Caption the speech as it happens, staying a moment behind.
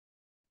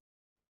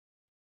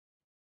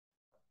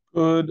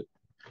Good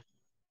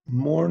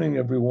morning,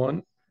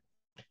 everyone.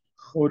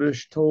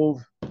 Chodesh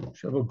Tov.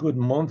 Should have a good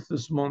month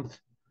this month,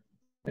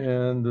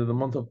 and the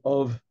month of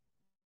Av.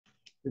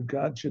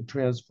 God should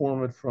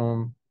transform it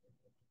from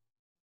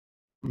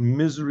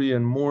misery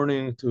and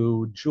mourning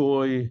to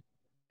joy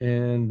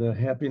and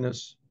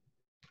happiness.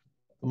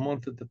 The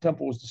month that the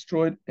temple was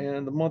destroyed,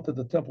 and the month that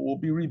the temple will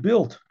be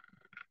rebuilt.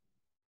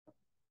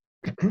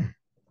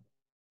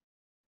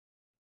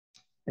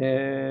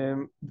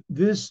 And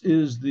this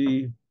is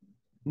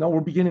now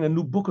we're beginning a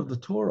new book of the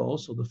Torah,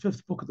 also the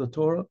fifth book of the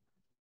Torah,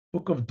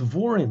 book of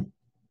Dvorim,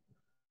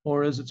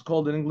 or as it's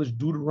called in English,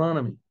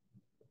 Deuteronomy.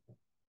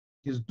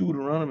 Is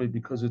Deuteronomy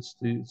because it's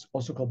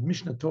also called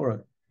Mishnah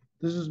Torah.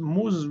 This is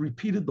Moses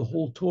repeated the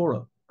whole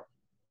Torah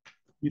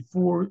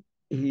before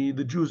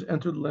the Jews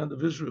entered the land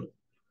of Israel,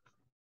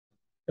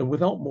 and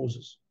without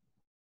Moses.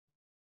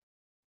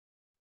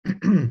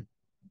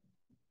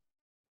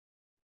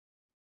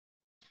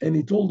 And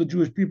he told the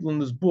Jewish people in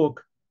this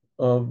book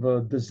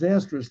of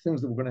disastrous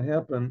things that were going to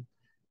happen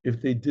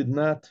if they did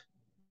not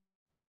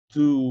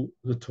do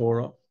the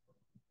Torah.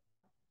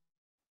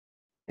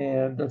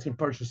 And that's in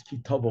Parshas Ki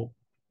Tavo.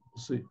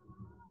 We'll see.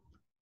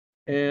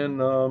 And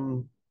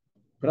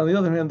but on the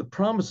other hand, the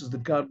promise is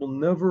that God will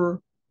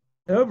never,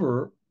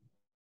 ever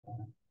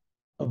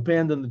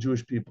abandon the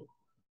Jewish people.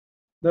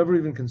 Never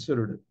even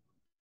considered it.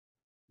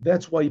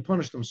 That's why he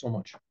punished them so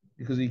much,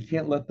 because he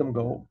can't let them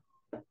go.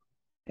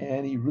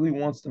 And he really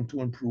wants them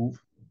to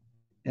improve.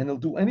 And he'll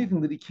do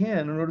anything that he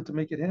can in order to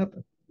make it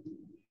happen.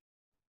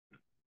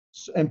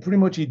 So, and pretty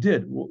much he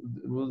did.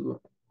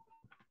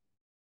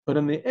 But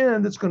in the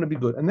end, it's going to be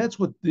good. And that's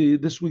what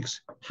this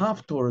week's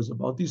Haftorah is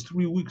about. These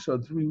 3 weeks are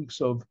 3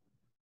 weeks of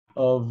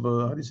how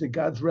do you say,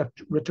 God's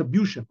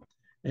retribution.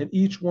 And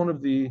each one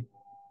of the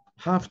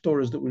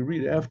Haftorahs that we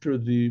read after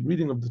the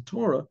reading of the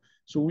Torah,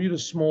 so we read a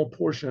small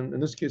portion, in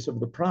this case, of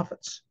the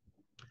prophets.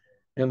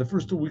 And the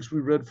first 2 weeks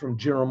we read from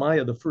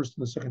Jeremiah, the first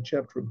and the second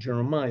chapter of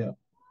Jeremiah,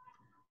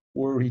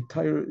 where he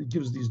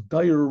gives these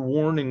dire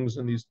warnings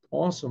and these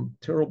awesome,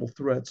 terrible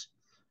threats,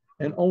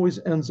 and always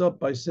ends up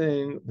by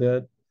saying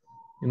that,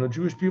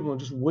 Jewish people are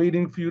just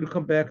waiting for you to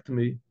come back to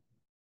me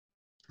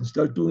and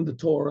start doing the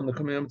Torah and the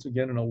commandments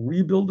again, and I'll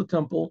rebuild the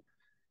temple,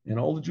 and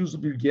all the Jews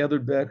will be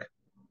gathered back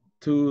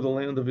to the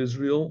land of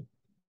Israel,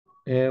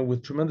 and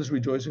with tremendous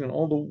rejoicing, and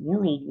all the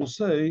world will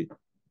say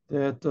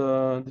that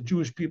the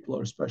Jewish people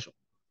are special.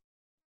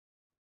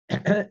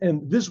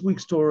 And this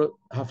week's Torah,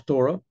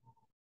 Haftorah,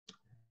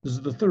 this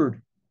is the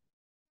third,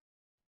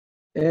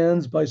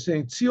 ends by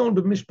saying, Tzion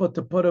b'mishpat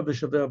tepara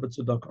v'shaveh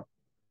b'tzedakah.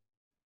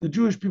 The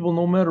Jewish people,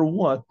 no matter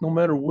what, no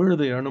matter where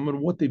they are, no matter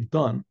what they've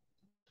done,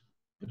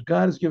 but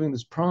God is giving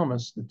this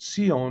promise that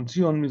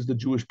Tzion means the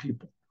Jewish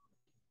people.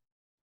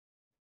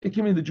 It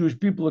can mean the Jewish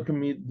people, it can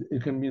mean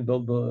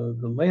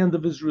the land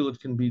of Israel, it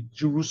can be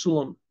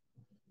Jerusalem,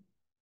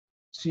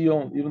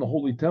 Tzion, even the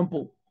Holy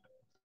Temple.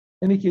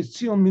 In any case,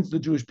 Tzion means the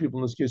Jewish people.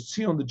 In this case,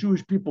 Tzion, the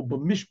Jewish people,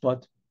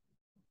 b'mishpat,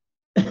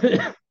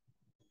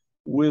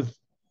 with,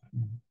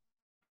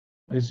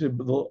 I say,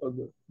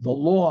 the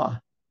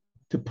law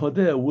to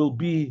padeh will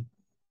be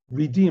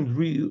redeemed,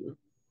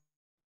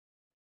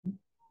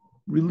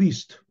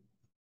 released.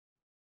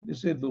 They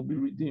say they'll be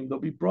redeemed. They'll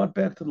be brought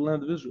back to the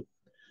land of Israel.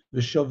 The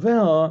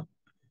Shaveh,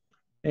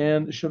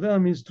 and Shaveh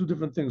means two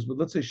different things, but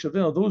let's say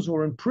Shaveh, those who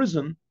are in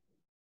prison,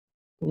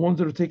 the ones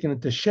that are taken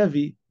into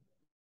Shevi,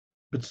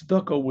 but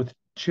tzedakah with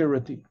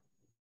charity.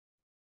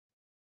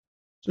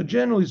 So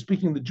generally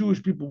speaking, the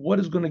Jewish people, what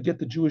is going to get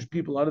the Jewish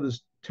people out of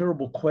this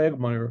terrible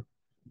quagmire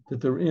that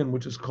they're in,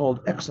 which is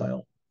called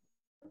exile,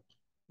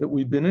 that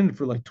we've been in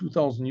for like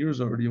 2,000 years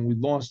already, and we've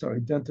lost our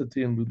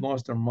identity, and we've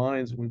lost our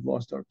minds, and we've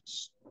lost our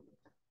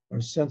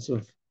sense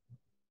of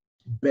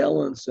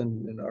balance,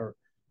 and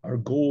our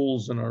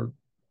goals, and our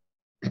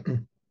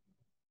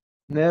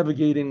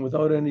navigating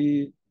without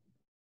any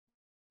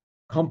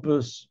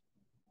compass.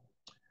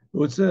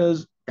 So it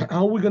says,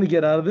 how are we going to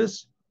get out of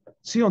this?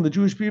 See, on the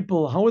Jewish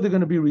people, how are they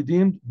going to be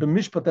redeemed?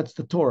 B'mishpat, that's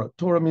the Torah.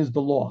 Torah means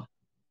the law.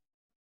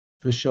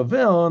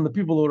 V'shaveh, and the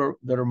people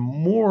that are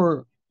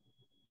more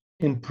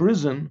in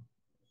prison,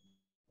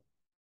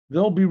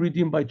 they'll be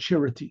redeemed by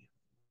charity.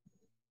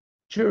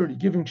 Charity,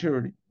 giving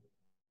charity.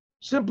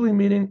 Simply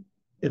meaning,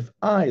 if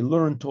I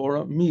learn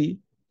Torah,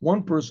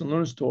 one person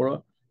learns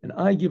Torah, and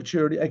I give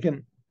charity, I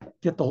can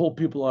get the whole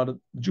people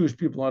Jewish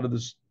people out of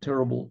this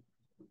terrible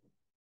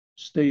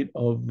state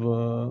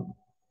of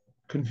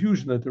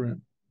confusion that they're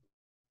in.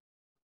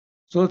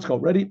 So let's go.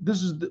 Ready?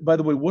 This is, by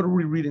the way, what are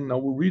we reading now?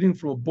 We're reading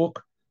from a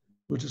book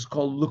which is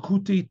called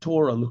Likuti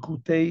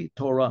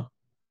Torah,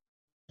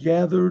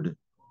 Gathered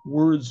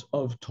Words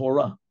of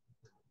Torah.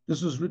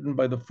 This was written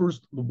by the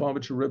first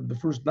Lubavitcher Rebbe,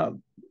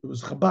 it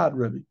was Chabad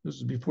Rebbe. This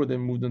is before they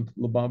moved into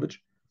Lubavitch.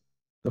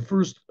 The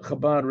first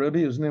Chabad Rebbe,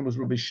 his name was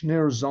Rabbi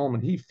Shner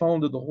Zalman. He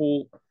founded the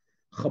whole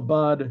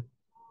Chabad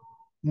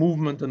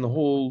movement and the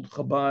whole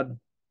Chabad,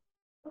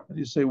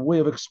 way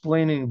of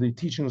explaining the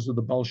teachings of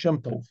the Baal Shem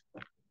Tov.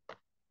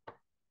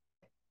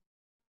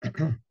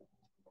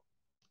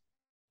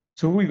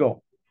 So here we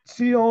go.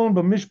 Tzion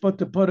b'mishpat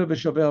tepara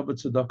v'shaveh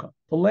b'tzedakah.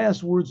 The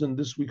last words in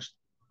this week's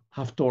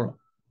Haftorah.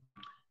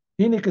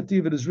 Hine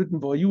kativ, it is written,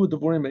 V'hayu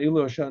Dvorim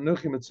Eilu asher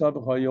anochi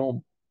mitzavech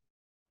hayom.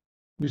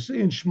 We say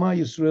in Shema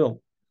Yisrael.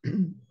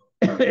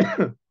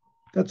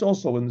 That's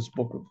also in this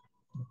book of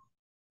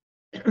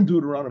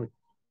Deuteronomy.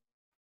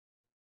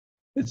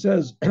 It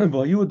says,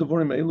 V'hayu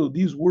Dvorim Eilu,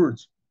 these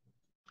words,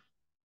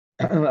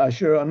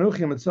 asher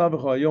anochi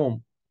mitzavech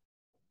hayom.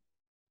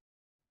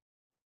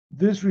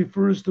 This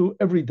refers to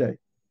every day.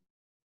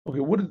 Okay,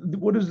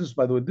 what is this,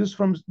 by the way? This is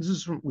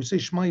from, we say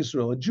Shema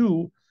Yisrael. A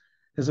Jew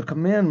has a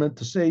commandment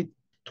to say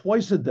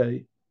twice a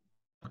day,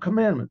 a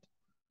commandment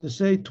to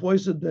say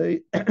twice a day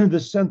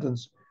this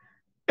sentence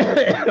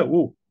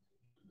in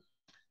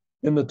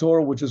the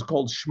Torah, which is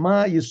called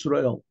Shema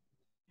Yisrael.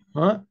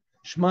 Huh?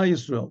 Shema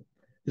Yisrael.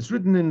 It's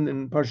written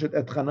in Parshat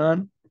Et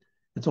Chanan.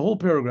 It's a whole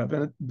paragraph,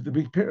 and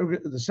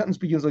the sentence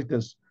begins like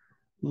this: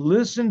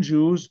 Listen,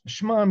 Jews.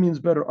 Shema means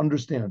better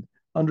understand.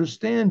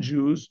 Understand,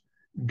 Jews.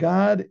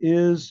 God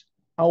is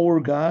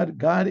our God.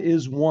 God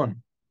is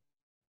one.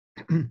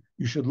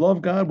 You should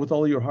love God with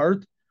all your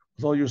heart,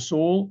 with all your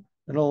soul,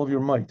 and all of your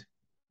might.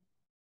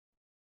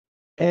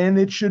 And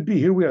it should be,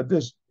 here we are,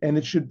 this, and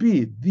it should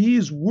be,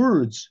 these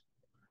words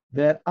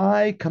that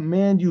I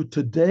command you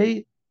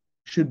today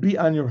should be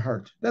on your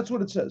heart. That's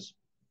what it says.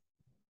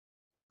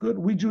 Good.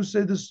 We Jews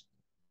say this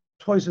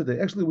twice a day.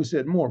 Actually, we say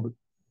it more, but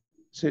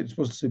it's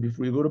supposed to say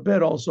before you go to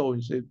bed also.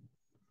 You say it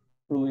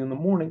early in the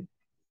morning.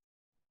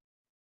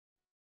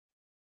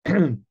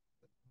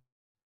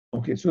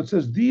 Okay, so it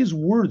says these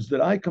words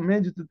that I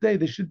command you today,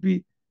 they should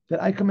be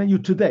that I command you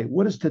today.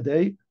 What is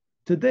today?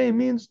 Today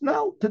means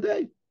now,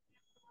 today,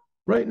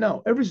 right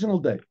now, every single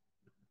day.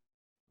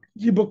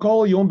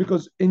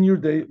 Because in your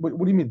day, what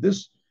do you mean?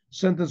 This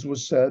sentence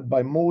was said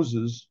by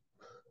Moses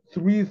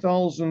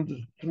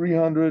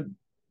 3,300,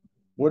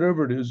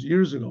 whatever it is,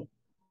 years ago.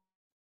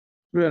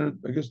 300,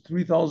 I guess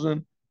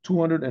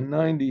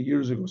 3,290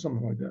 years ago,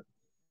 something like that.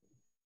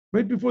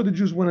 Right before the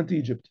Jews went into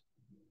Egypt.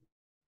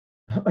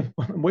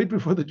 Wait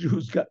before the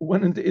Jews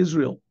went into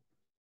Israel,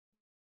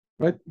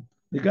 right?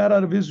 They got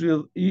out of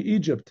Israel,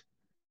 Egypt.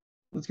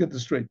 Let's get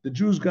this straight. The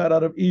Jews got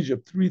out of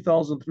Egypt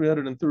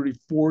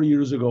 3,334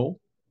 years ago,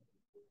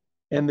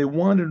 and they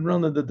wandered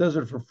around in the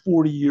desert for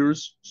 40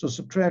 years. So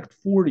subtract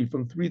 40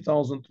 from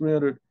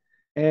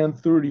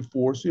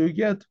 3,334. So you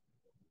get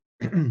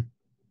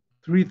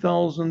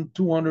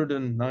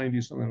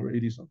 3,290 something or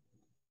 80 something.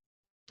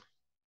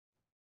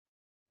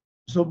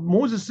 So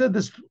Moses said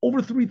this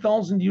over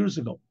 3,000 years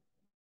ago.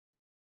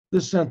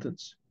 This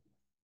sentence.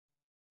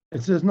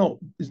 It says, no,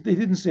 they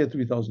didn't say it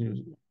 3,000 years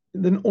ago.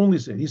 They didn't only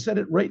say it. He said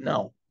it right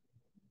now.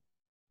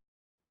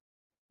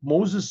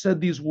 Moses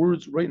said these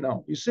words right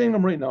now. He's saying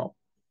them right now.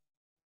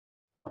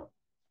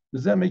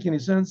 Does that make any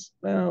sense?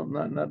 Well,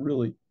 not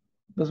really.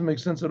 Doesn't make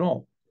sense at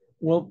all.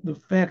 Well, the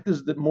fact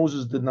is that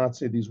Moses did not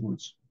say these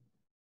words.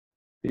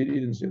 He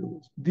didn't say the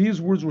words. These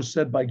words were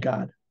said by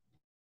God.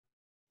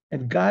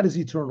 And God is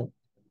eternal.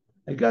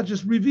 And God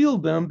just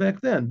revealed them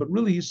back then, but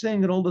really he's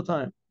saying it all the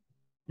time.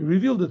 He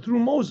revealed it through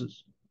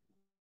Moses.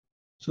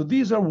 So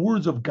these are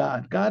words of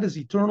God. God is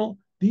eternal.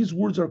 These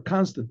words are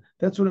constant.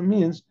 That's what it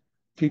means.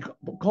 Because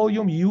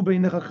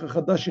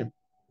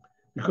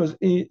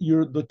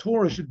the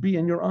Torah should be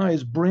in your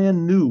eyes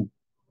brand new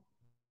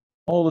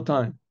all the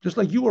time. Just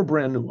like you are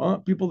brand new. Huh?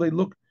 People, they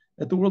look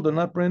at the world, they're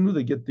not brand new.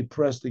 They get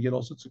depressed. They get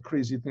all sorts of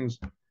crazy things.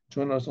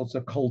 Join all sorts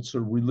of cults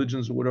or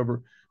religions or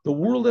whatever. The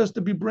world has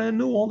to be brand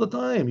new all the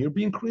time. You're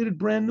being created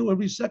brand new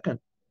every second,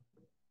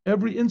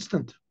 every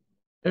instant,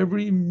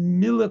 every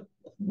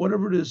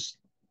whatever it is,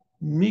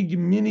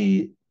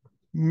 milli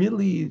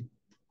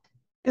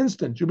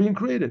instant, you're being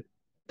created.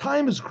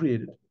 Time is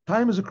created.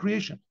 Time is a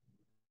creation.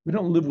 We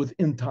don't live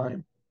within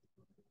time.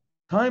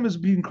 Time is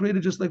being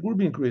created just like we're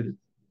being created.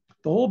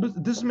 The whole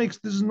this makes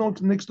no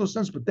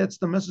sense, but that's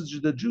the message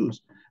of the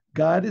Jews.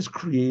 God is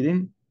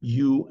creating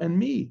you and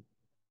me.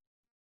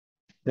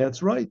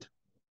 That's right.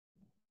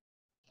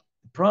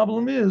 The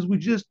problem is we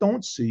just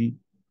don't see.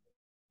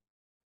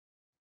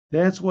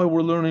 That's why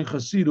we're learning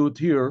Chassidut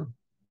here,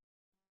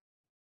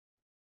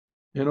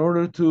 in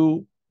order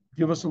to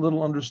give us a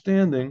little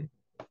understanding,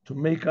 to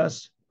make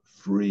us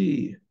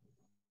free.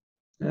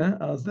 Yeah,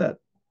 how's that?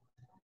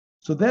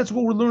 So that's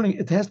what we're learning.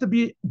 It has to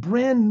be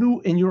brand new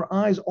in your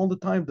eyes all the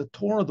time. The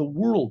Torah, the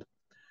world.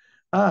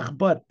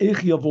 But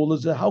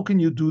how can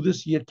you do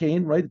this? You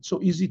can, right? It's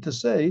so easy to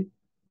say.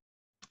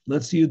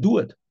 Let's see you do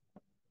it.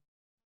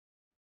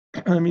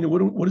 I mean,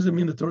 what does it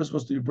mean the Torah is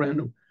supposed to be brand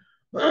new?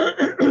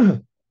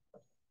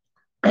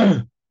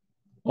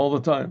 All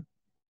the time.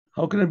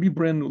 How can it be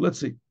brand new? Let's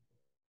see.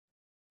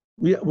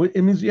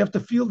 It means you have to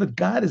feel that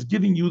God is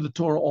giving you the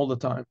Torah all the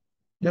time.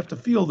 You have to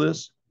feel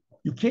this.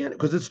 You can't,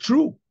 because it's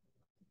true.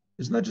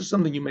 It's not just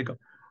something you make up.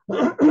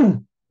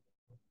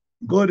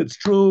 Good, it's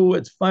true,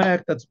 it's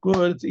fact, that's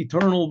good, it's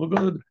eternal, but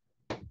good.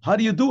 How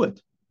do you do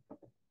it?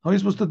 How are you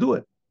supposed to do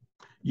it?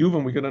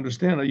 Yuvan, we can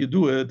understand how you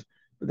do it.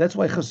 But that's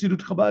why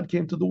Chassidut Chabad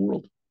came to the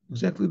world.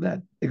 Exactly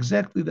that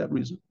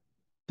reason.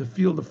 to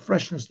feel the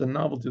freshness, the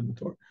novelty of the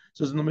Torah. It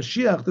says in the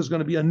Moshiach, there's going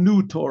to be a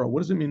new Torah.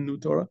 What does it mean, new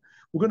Torah?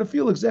 We're going to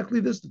feel exactly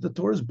this, that the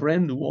Torah is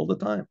brand new all the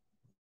time.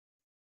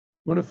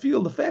 We're going to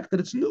feel the fact that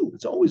it's new.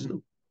 It's always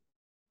new.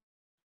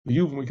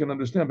 We can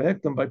understand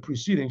by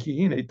preceding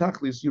Kihine,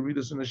 Taklis, you read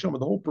this in the Shema,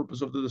 the whole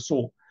purpose of the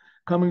soul.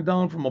 Coming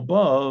down from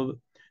above,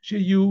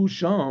 Sheyu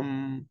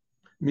Sham,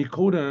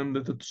 Mikodem,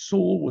 that the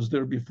soul was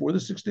there before the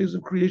 6 days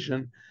of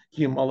creation.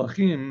 Ki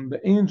Malachim, the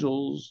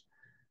angels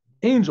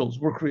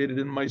were created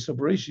in Maisa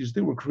Bereshis.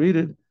 They were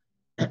created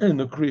in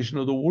the creation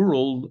of the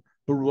world,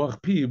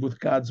 Baruch Piv, with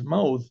God's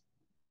mouth.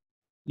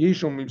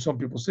 Yeshom, some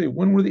people say,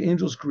 when were the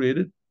angels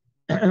created?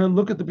 And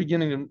look at the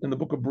beginning in the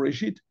book of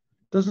Bereshit.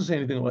 It doesn't say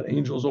anything about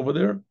angels over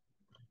there. It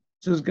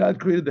says God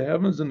created the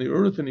heavens and the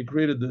earth, and he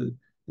created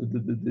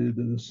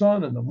the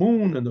sun and the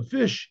moon and the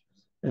fish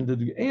and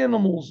the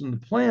animals and the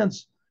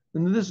plants.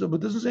 And this, but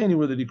it doesn't say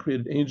anywhere that he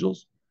created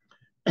angels.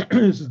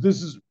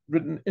 This is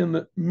written in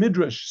the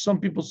Midrash. Some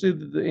people say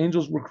that the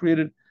angels were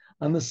created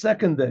on the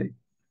second day.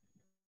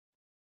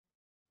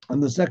 On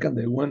the second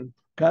day, when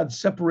God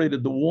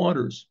separated the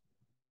waters,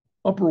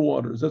 upper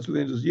waters. That's what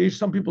the angels. Yesh,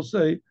 some people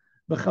say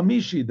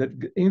B'chamishi, that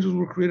angels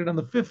were created on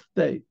the fifth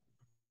day.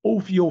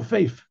 Of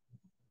Yofef,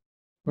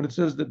 when it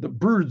says that the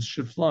birds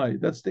should fly,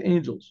 that's the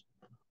angels.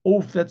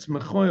 Of, that's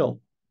Mechoel,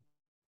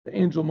 the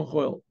angel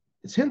Mechoel.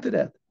 It's hinted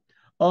at.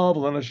 Av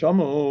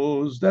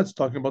Lanashamos, that's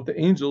talking about the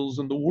angels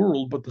and the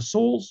world, but the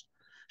souls,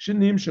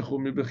 Shenim Shechu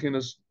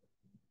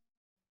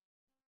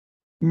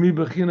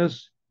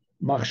Mibechinas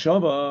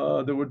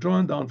Machshava, they were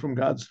drawn down from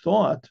God's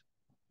thought.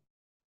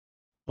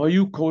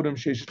 Vayu Kodem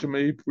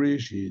Sheshamei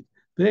Breshit.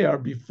 They are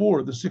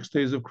before the 6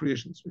 days of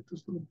creation. Let's make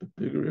this a little bit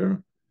bigger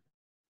here.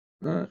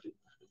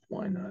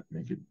 Why not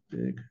make it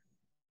big?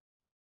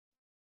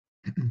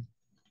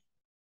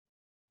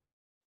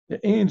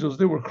 The angels,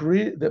 they were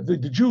created,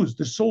 the Jews,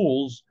 the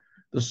souls,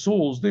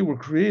 they were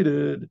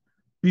created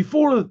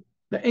before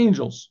the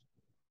angels.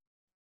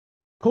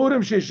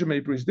 Kodem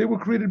Sheshamei Breshit. They were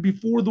created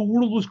before the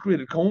world was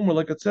created. Kaomer,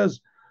 like it says,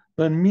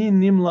 Ben Mi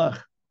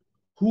Nimlach.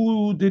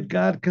 Who did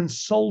God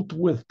consult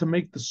with to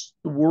make the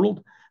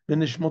world?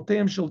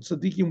 Benishmoteim shel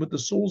tzaddikim, with the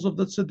souls of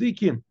the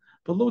tzaddikim.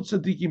 Below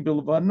tzaddikim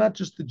bilvad, not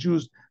just the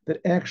Jews that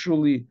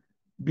actually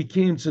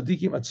became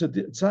tzaddikim. A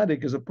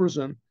tzaddik is a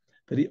person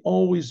that he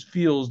always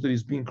feels that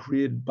he's being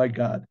created by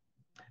God.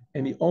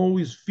 And he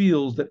always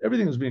feels that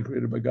everything is being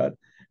created by God.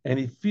 And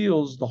he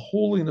feels the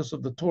holiness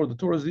of the Torah. The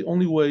Torah is the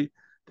only way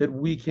that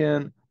we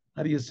can,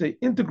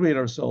 integrate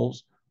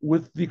ourselves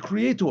with the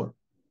Creator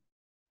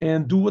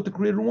and do what the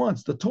Creator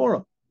wants, the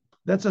Torah.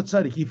 That's a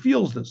tzaddik. He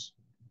feels this.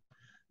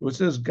 It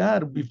says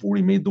God, before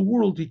he made the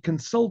world, he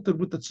consulted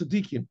with the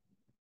tzaddikim.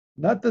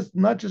 Not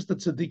just the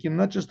tzaddikim,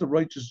 not just the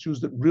righteous Jews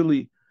that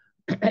really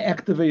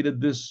activated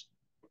this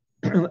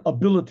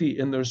ability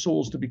in their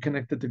souls to be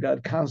connected to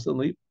God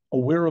constantly,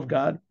 aware of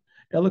God.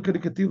 Like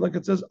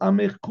it says,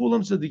 Amech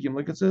kulam tzaddikim.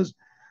 Like it says,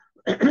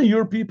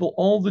 your people,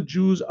 all the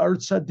Jews are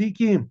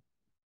tzaddikim.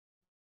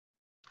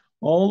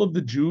 All of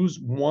the Jews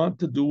want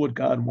to do what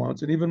God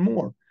wants, and even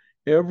more.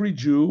 Every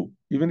Jew,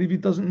 even if he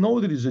doesn't know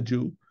that he's a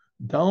Jew,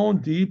 down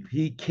deep,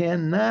 he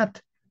cannot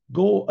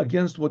go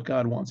against what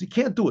God wants. He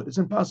can't do it. It's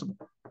impossible.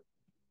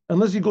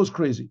 Unless he goes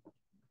crazy.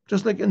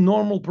 Just like a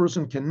normal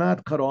person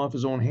cannot cut off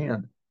his own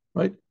hand,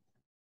 right?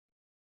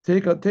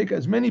 Take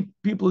as many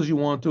people as you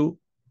want to.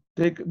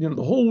 Take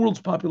the whole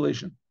world's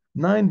population,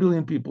 9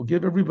 billion people.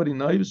 Give everybody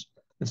knives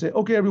and say,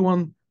 okay,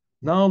 everyone,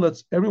 now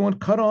let's everyone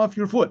cut off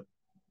your foot.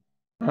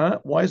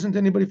 Why isn't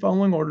anybody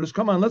following orders?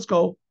 Come on, let's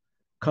go.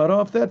 Cut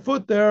off that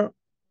foot there.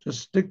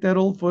 Just stick that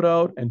old foot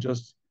out and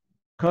just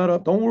cut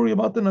up. Don't worry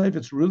about the knife.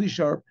 It's really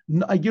sharp.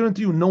 I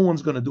guarantee you no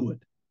one's going to do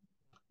it.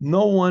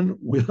 No one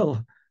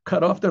will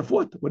cut off their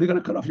foot. What are you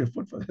going to cut off your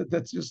foot for?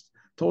 That's just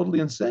totally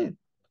insane.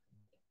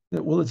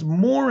 Well, it's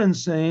more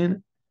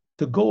insane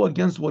to go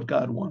against what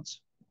God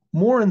wants.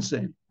 More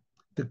insane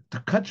to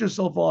cut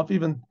yourself off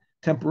even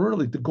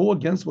temporarily, to go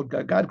against what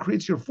God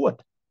creates your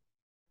foot.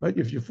 Right?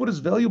 If your foot is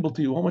valuable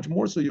to you, how much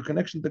more so your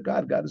connection to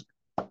God? God is...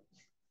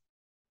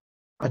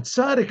 A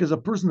tzaddik is a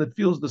person that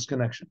feels this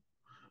connection.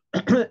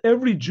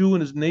 Every Jew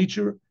in his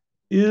nature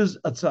is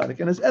a tzaddik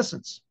in his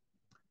essence.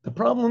 The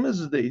problem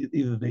is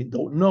either they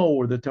don't know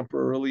or they're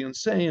temporarily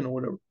insane or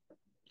whatever.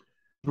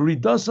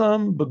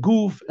 V'ridasam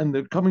baguf, and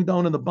they're coming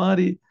down in the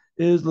body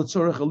is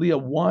l'tzorech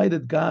aliyah. Why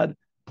did God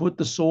put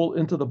the soul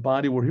into the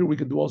body? Where here we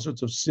can do all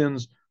sorts of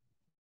sins,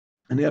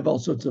 and they have all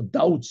sorts of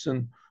doubts,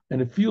 and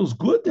it feels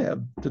good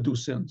to do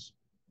sins.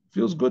 It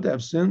feels good to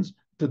have sins,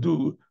 to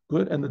do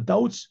good, and the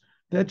doubts,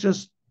 that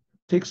just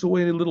takes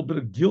away a little bit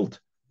of guilt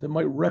that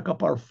might wreck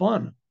up our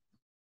fun.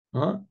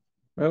 Huh?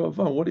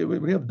 Fun. What do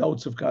you have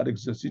doubts if God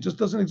exists? He just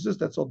doesn't exist.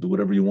 That's all. Do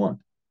whatever you want.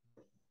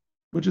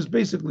 Which is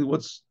basically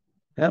what's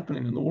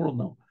happening in the world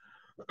now.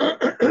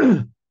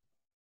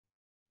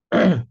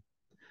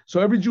 So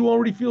every Jew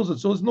already feels it.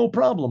 So it's no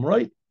problem,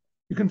 right?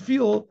 You can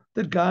feel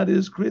that God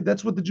is created.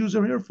 That's what the Jews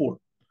are here for.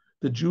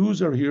 The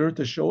Jews are here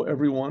to show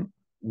everyone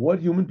what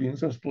human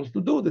beings are supposed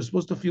to do. They're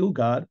supposed to feel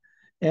God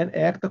and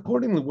act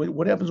accordingly.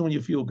 What happens when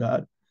you feel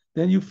God?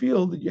 then you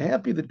feel that you're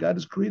happy that God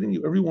is creating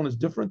you. Everyone is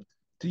different,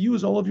 to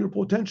use all of your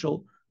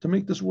potential to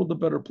make this world a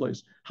better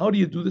place. How do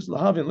you do this?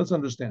 Lahavin, let's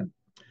understand.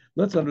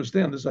 Let's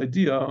understand this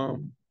idea.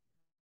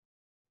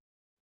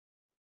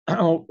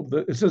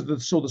 It says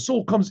that so the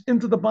soul comes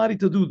into the body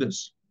to do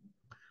this.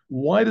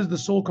 Why does the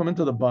soul come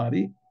into the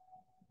body?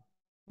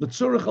 The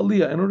tzorech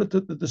aliyah, in order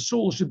that the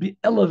soul should be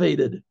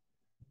elevated.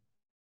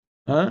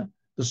 Huh?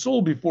 The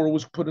soul before it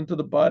was put into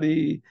the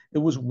body, it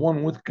was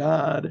one with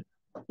God.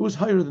 It was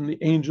higher than the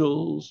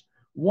angels.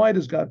 Why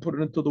does God put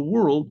it into the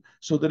world?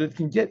 So that it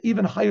can get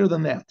even higher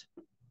than that.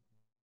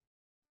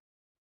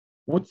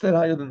 What's that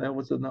higher than that?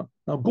 What's that now?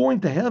 Now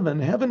going to heaven,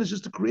 heaven is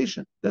just a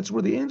creation. That's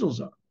where the angels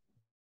are.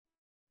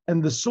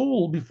 And the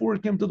soul before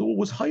it came to the world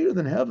was higher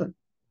than heaven.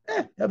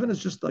 Heaven is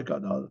just like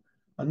a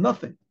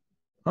nothing.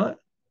 Huh?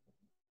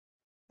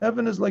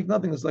 Heaven is like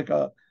nothing. It's like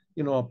a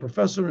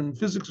professor in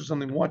physics or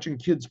something watching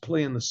kids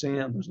play in the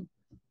sand or something.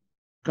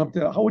 Come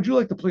to, how would you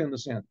like to play in the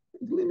sand?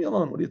 Leave me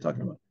alone. What are you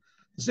talking about?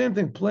 The same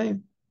thing,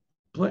 playing,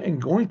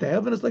 going to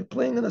heaven is like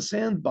playing in a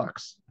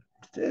sandbox.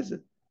 Is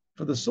it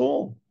for the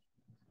soul?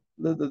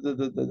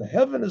 The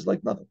heaven is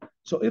like nothing.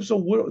 So if so,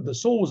 the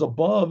soul was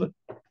above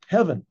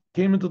heaven,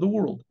 came into the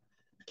world.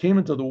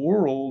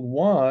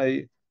 Why?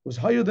 It was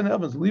higher than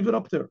heavens. Leave it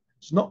up there.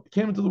 It's not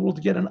came into the world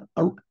to get an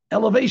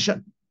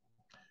elevation.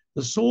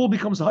 The soul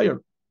becomes higher.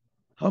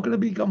 How can it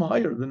become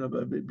higher than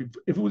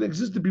if it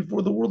existed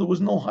before the world? There was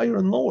no higher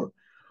and lower.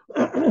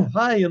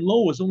 High and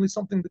low is only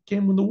something that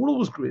came when the world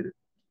was created.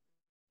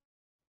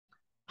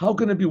 How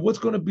can it be? What's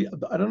going to be?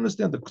 I don't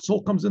understand. The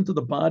soul comes into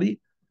the body.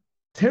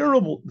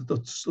 Terrible.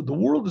 The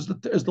world is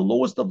the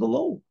lowest of the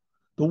low.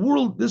 The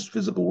world, this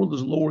physical world,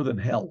 is lower than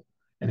hell.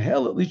 And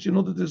hell, at least you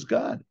know that there's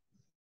God.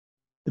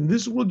 In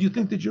this world, you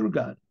think that you're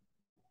God.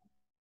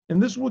 In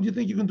this world, you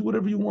think you can do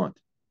whatever you want.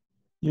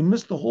 You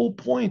miss the whole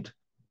point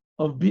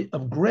of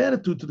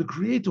gratitude to the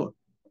Creator. It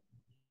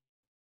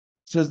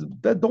says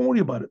that don't worry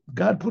about it.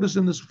 God put us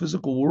in this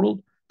physical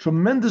world,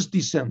 tremendous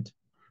descent,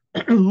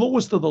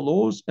 lowest of the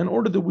lows, in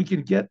order that we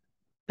can get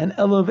an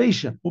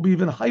elevation. We'll be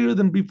even higher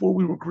than before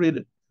we were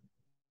created.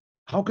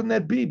 How can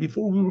that be?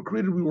 Before we were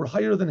created, we were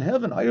higher than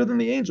heaven, higher than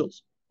the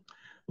angels.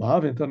 Well,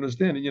 having to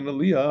understand in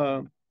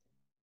Aliyah,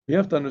 we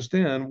have to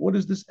understand what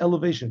is this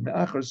elevation.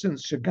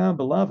 Since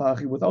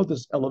without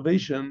this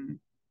elevation,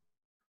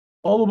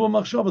 all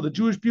of the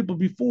Jewish people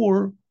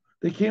before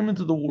they came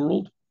into the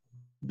world,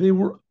 they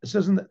were, it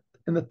says in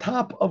the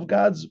top of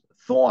God's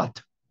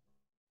thought.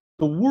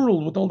 The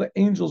world with all the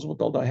angels,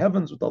 with all the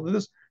heavens, with all of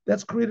this,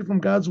 that's created from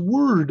God's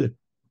word.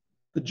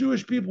 The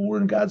Jewish people were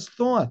in God's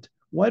thought.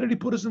 Why did he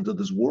put us into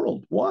this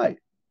world? Why?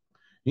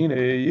 We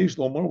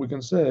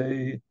can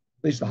say,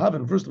 first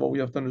of all, we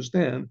have to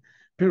understand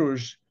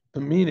Pirush,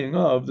 the meaning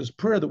of this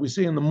prayer that we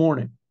say in the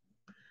morning.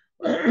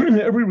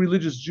 Every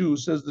religious Jew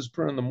says this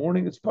prayer in the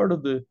morning. It's part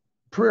of the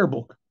prayer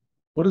book.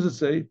 What does it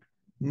say?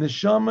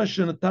 Neshama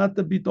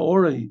shenatata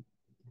bitaorei.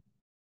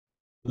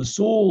 The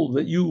soul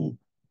that you,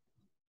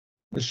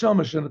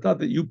 neshama shenatata,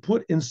 that you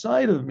put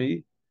inside of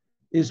me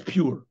is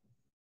pure.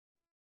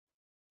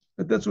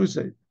 That's what we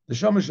say.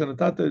 Neshama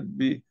shenatata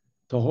bi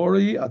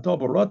tahori ata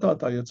barata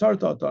ata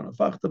yatzarta ata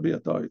nafachta bi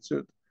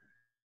ata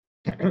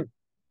yitzirta.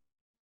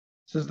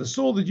 Says the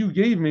soul that you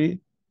gave me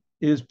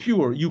is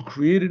pure. You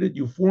created it,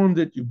 you formed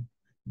it, you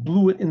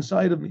blew it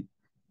inside of me.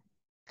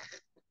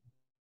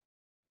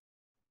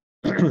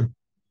 This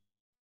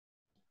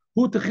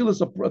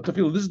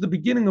is the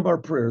beginning of our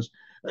prayers.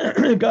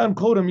 God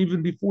quote him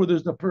even before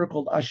there's the prayer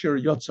called Asher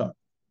Yotzar.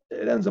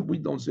 It ends up, we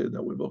don't say it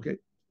that way, but okay.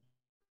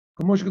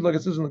 Like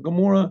it says in the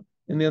Gemara,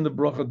 in the end of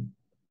Bracha,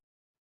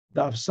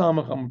 Daf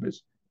Samach Amabis,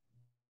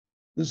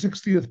 the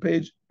 60th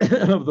page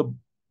of the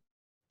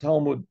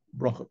Talmud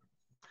Bracha.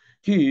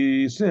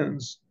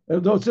 Since,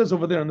 though it says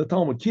over there in the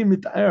Talmud, Ki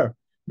mit'er,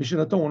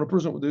 Mishinato, when a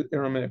person with the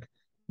Aramaic,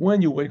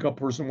 when you wake up,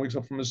 person wakes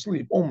up from his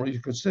sleep, Omer, you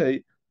could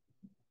say,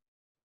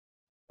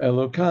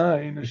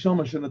 Elokai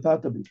neshama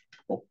shenatatabi.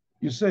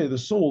 You say the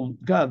soul,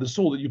 God, the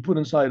soul that you put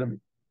inside of me.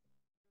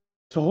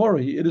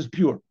 Tahori, it is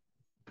pure.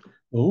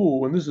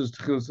 Oh, and this is,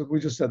 we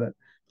just said that.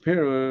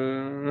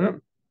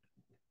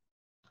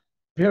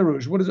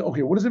 Perush, what is it?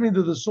 Okay, what does it mean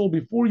that the soul,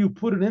 before you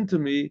put it into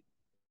me,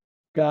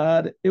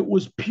 God, it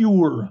was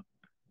pure.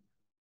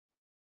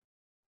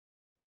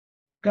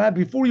 God,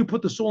 before you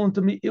put the soul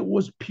into me, it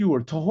was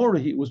pure.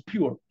 Tahori, it was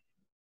pure.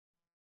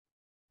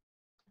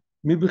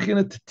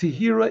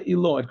 Tahira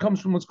ilo. It comes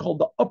from what's called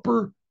the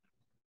upper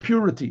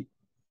purity.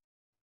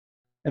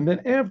 And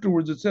then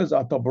afterwards it says,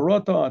 Ata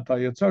barata, ata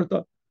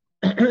yatzarta.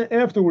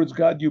 Afterwards,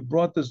 God, you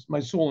brought my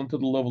soul into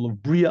the level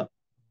of Bria,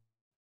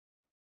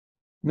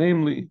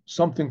 namely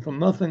something from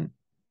nothing.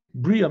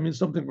 Bria means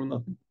something from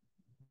nothing.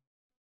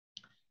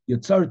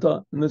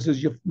 Yatzarta, and this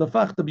says, you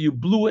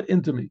blew it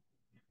into me.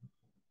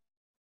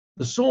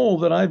 The soul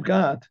that I've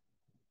got,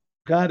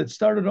 God, it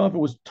started off, it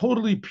was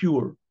totally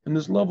pure. And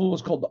this level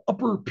was called the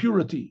upper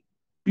purity.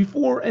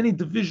 Before any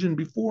division,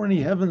 before any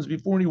heavens,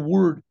 before any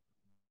word,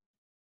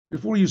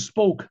 before you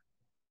spoke.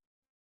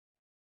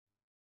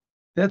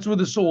 That's where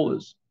the soul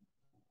is.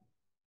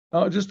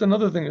 Just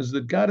another thing is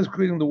that God is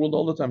creating the world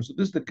all the time. So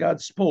this that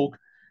God spoke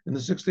in the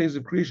 6 days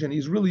of creation,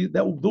 He's really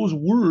that those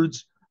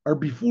words are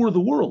before the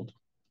world.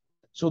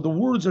 So the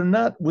words are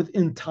not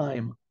within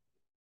time.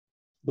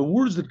 The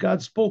words that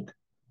God spoke,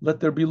 let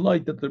there be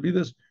light, let there be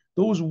this,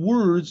 those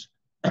words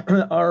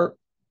are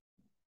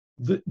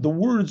the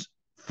words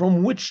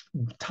from which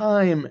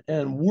time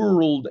and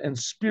world and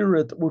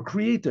spirit were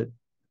created.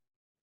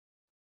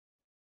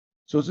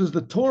 So it says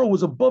the Torah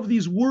was above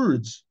these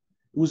words.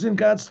 It was in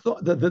God's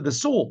thought, the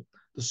soul.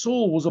 The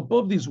soul was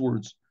above these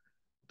words.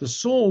 The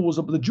soul was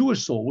the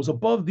Jewish soul was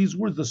above these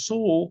words. The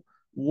soul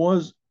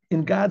was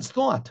in God's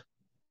thought.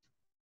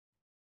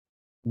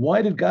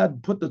 Why did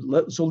God put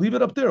so leave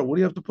it up there? What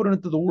do you have to put it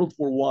into the world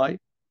for? Why?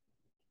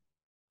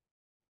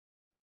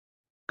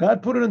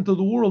 God put it into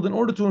the world in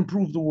order to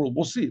improve the world.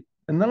 We'll see.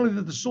 And not only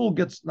that the soul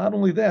gets, not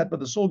only that, but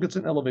the soul gets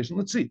an elevation.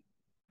 Let's see.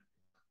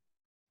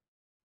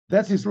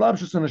 That's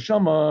Islabshus and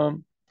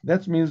Neshama.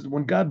 That means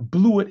when God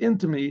blew it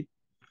into me,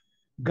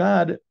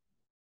 God,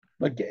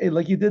 like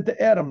He did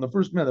to Adam, the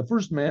first man. The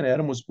first man,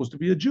 Adam, was supposed to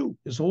be a Jew.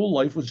 His whole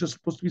life was just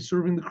supposed to be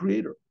serving the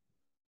Creator.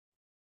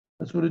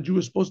 That's what a Jew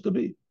is supposed to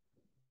be.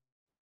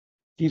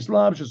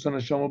 Islabshus and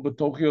Neshama, but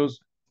Tochios.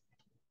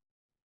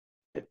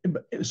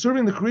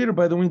 Serving the Creator,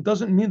 by the way,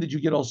 doesn't mean that you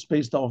get all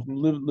spaced out and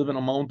live in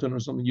a mountain or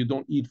something you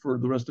don't eat for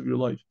the rest of your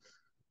life.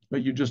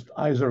 But you just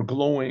eyes are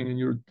glowing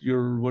and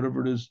you're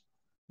whatever it is,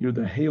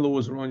 the halo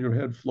is around your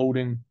head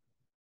floating.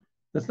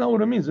 That's not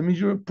what it means. It means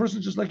you're a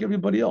person just like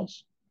everybody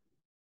else.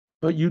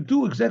 But you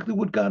do exactly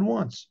what God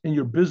wants in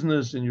your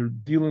business and your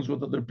dealings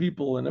with other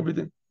people and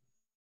everything.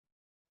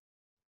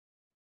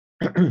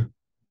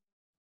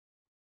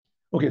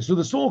 Okay, so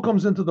the soul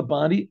comes into the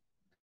body,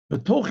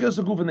 but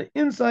in the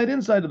inside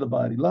of the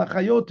body,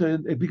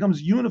 it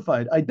becomes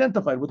unified,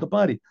 identified with the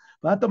body.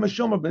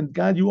 And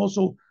God, you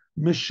also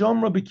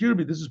mishamra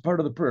bikirbi. This is part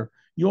of the prayer.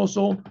 You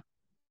also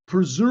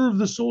preserve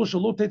the soul,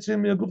 that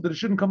it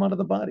shouldn't come out of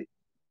the body.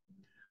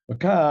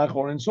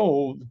 Or in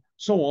so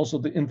also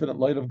the infinite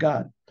light of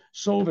God.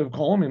 So they've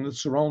called him that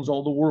surrounds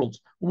all the worlds.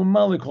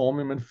 Call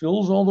him and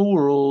fills all the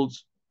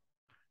worlds.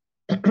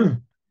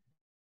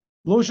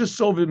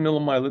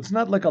 It's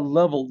not like a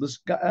level, this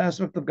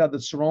aspect of God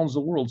that surrounds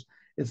the worlds.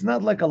 It's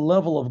not like a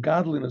level of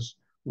godliness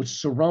which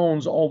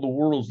surrounds all the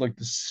worlds, like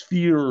the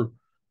sphere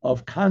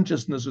of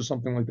consciousness or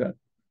something like that.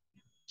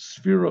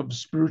 Sphere of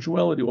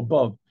spirituality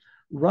above.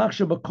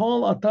 Raksha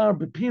Bakal Atar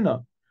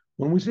Bipina.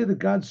 When we say that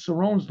God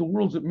surrounds the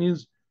worlds, it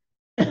means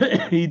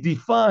He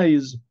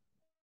defies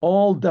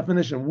all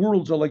definition.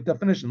 Worlds are like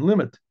definition,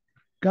 limit.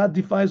 God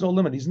defies all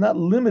limit. He's not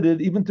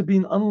limited even to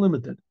being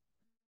unlimited.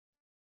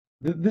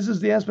 This is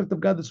the aspect of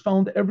God that's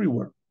found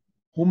everywhere.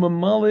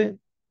 Humamale,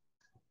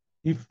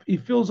 he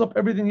fills up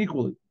everything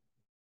equally.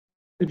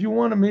 If you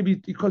want to maybe,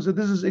 because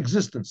this is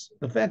existence.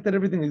 The fact that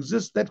everything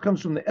exists, that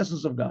comes from the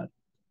essence of God.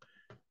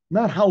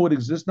 Not how it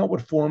exists, not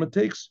what form it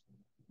takes,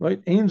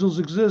 right? Angels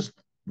exist,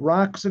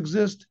 rocks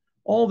exist,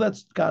 all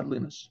that's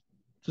godliness.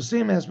 It's the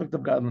same aspect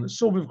of godliness.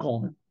 So we've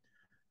called him.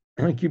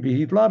 Like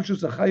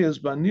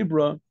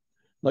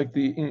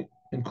the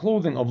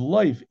enclothing of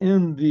life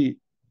in the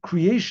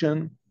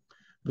creation,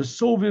 the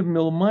soviv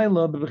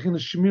milmaila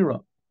b'bechinas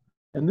shmira.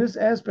 And this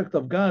aspect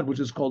of God,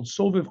 which is called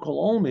soviv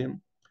kol olmim,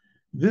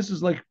 this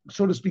is like,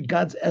 so to speak,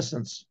 God's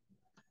essence.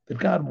 That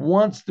God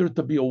wants there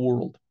to be a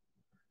world,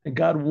 and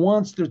God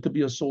wants there to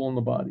be a soul in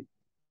the body.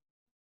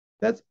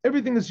 That's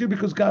everything is here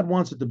because God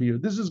wants it to be here.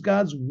 This is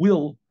God's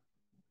will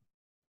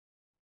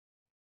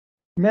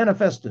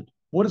manifested.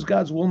 What is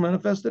God's will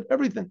manifested?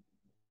 Everything.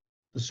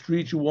 The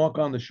streets you walk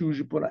on, the shoes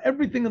you put on,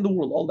 everything in the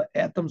world, all the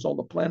atoms, all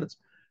the planets,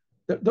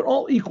 they're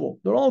all equal.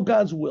 They're all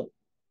God's will.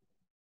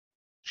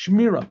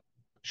 Shmira.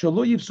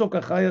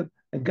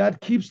 And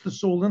God keeps the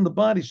soul in the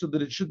body so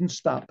that it shouldn't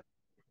stop.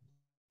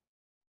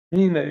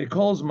 Meaning that it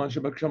calls all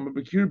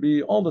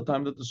the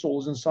time that the soul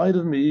is inside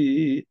of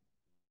me.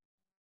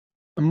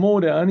 I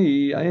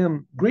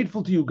am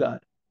grateful to you, God.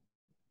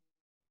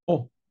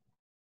 Oh,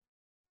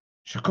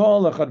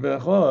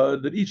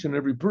 that each and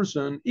every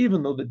person,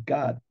 even though that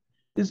God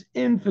is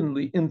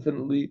infinitely, I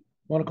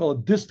want to call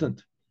it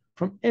distant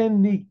from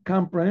any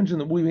comprehension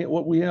that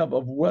what we have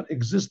of what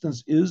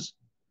existence is.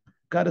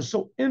 God is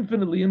so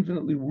infinitely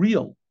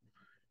real,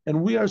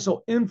 and we are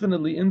so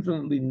infinitely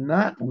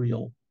not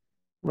real,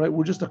 right?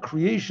 We're just a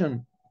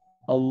creation,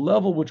 a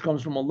level which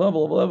comes from a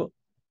level.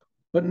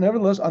 But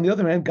nevertheless, on the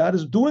other hand, God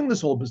is doing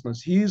this whole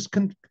business. He's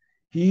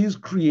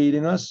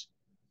creating us.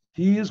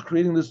 He is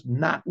creating this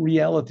not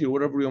reality or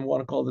whatever we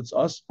want to call it. It's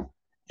us.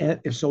 And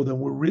if so, then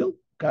we're real.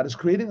 God is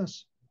creating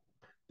us.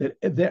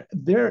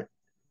 That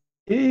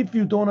if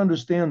you don't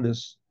understand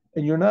this,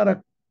 and you're not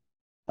a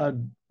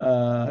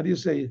how do you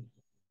say,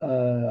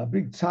 a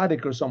big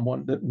tzaddik or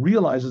someone that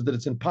realizes that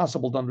it's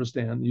impossible to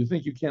understand, you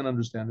think you can't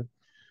understand it.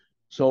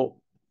 So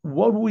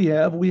what we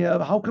have,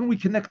 how can we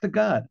connect to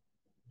God?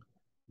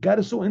 God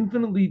is so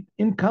infinitely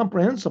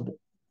incomprehensible.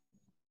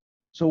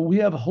 So we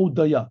have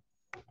hodaya,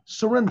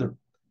 surrender.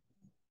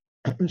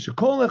 Each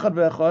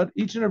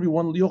and every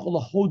one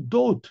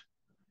hodot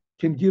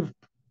can give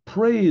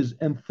praise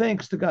and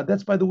thanks to God.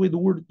 That's, by the way, the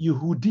word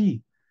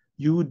Yehudi.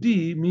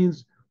 Yehudi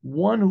means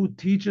one who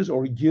teaches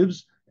or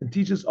gives and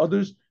teaches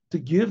others to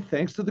give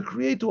thanks to the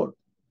Creator.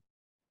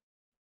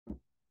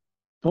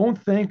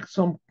 Don't thank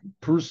some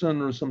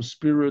person or some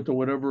spirit or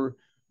whatever.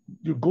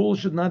 Your goal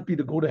should not be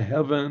to go to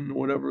heaven,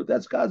 whatever.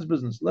 That's God's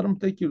business. Let him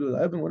take you to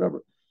heaven,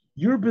 whatever.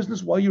 Your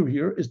business while you're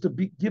here is to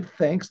give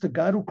thanks to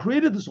God who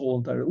created this whole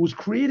entire, who was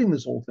creating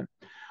this whole thing.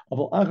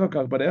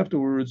 But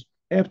afterwards,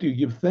 after you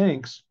give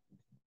thanks,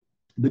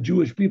 the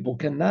Jewish people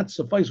cannot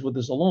suffice with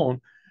this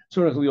alone.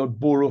 You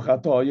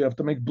have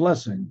to make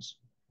blessings.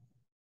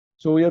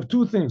 So we have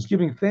two things,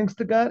 giving thanks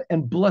to God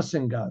and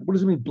blessing God. What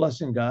does it mean,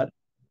 blessing God?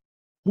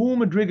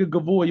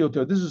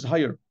 This is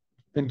higher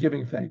than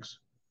giving thanks.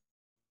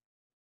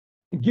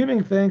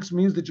 Giving thanks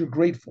means that you're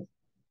grateful.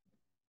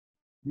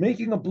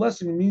 Making a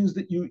blessing means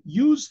that you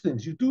use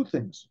things, you do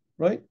things,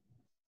 right?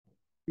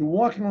 You're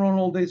walking around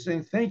all day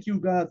saying, thank you,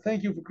 God.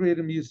 Thank you for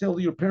creating me. You tell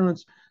your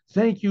parents,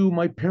 thank you,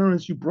 my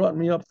parents, you brought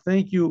me up.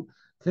 Thank you.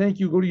 Thank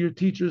you. Go to your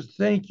teachers.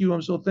 Thank you.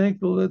 I'm so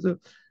thankful.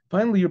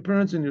 Finally, your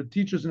parents and your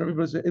teachers and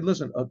everybody say, hey,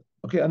 listen,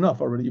 okay, enough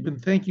already. You've been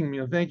thanking me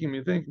and thanking me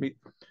and thanking me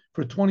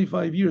for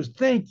 25 years.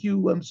 Thank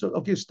you.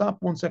 Okay, stop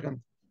 1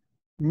 second.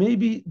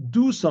 Maybe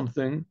do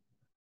something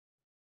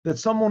that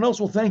someone else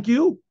will thank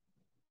you.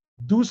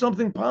 Do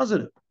something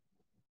positive,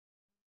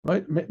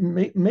 right?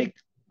 Make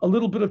a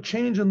little bit of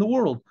change in the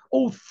world.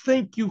 Oh,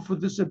 thank you for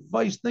this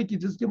advice. Thank you.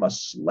 Just give them a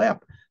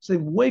slap. Say,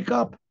 wake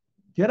up,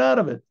 get out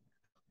of it.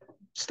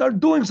 Start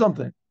doing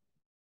something.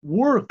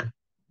 Work.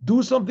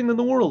 Do something in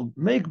the world.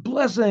 Make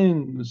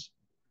blessings.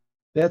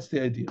 That's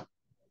the idea.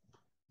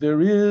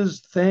 There is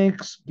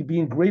thanks,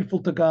 being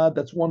grateful to God.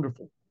 That's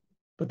wonderful.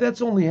 But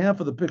that's only half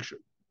of the picture.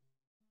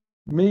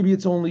 Maybe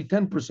it's only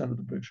 10% of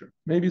the picture.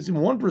 Maybe it's even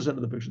 1%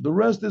 of the picture. The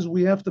rest is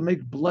we have to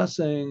make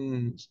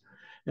blessings.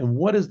 And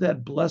what is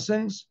that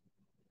blessings?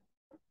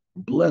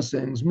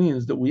 Blessings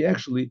means that we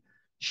actually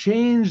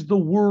change the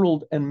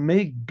world and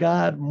make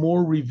God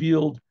more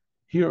revealed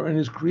here in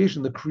his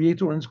creation, the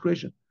creator in his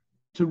creation.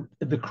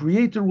 The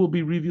creator will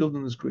be revealed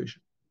in this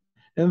creation.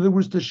 In other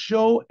words, to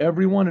show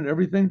everyone and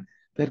everything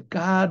that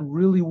God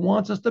really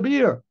wants us to be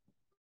here.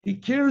 He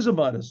cares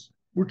about us.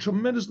 We're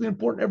tremendously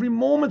important. Every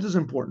moment is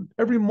important.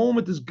 Every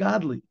moment is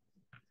godly.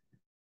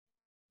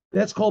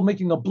 That's called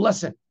making a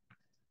blessing,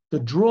 to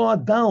draw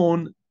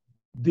down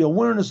the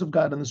awareness of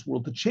God in this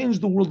world, to change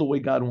the world the way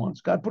God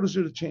wants. God put us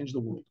here to change the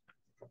world.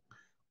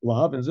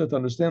 To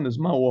understand this,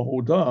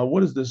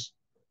 what is this?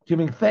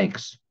 Giving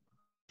thanks.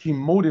 It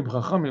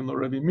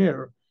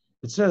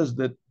says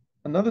that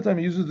another time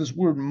he uses this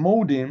word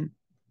modim.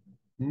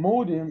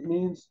 Modim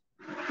means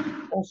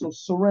also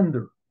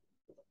surrender.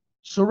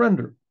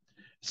 Surrender.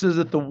 It says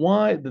that the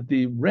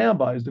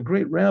rabbis, the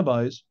great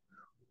rabbis,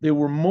 they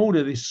were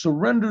motive. They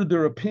surrendered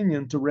their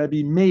opinion to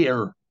Rabbi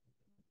Meir.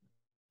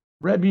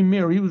 Rabbi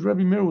Meir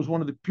was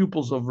one of the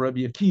pupils of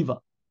Rabbi Akiva.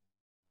 It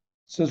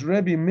says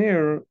Rabbi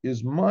Meir,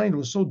 his mind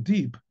was so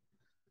deep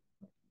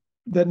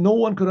that no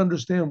one could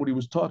understand what he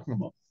was talking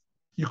about.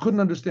 You couldn't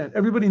understand.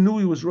 Everybody knew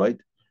he was right,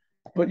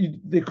 but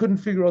they couldn't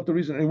figure out the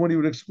reason. And when he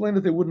would explain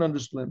it, they wouldn't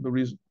understand the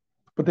reason.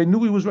 But they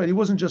knew he was right. He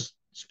wasn't just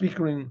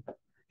speaking,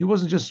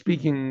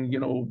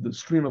 the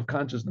stream of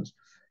consciousness.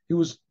 He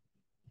was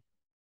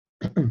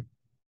the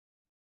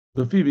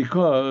fee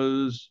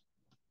because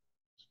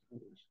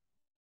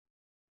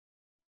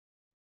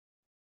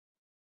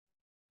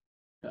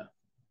yeah.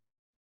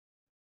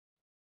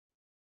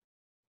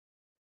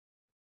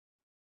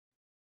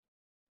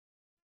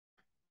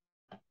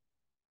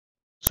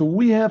 So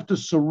we have to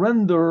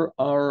surrender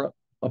our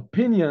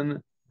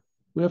opinion.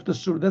 We have to.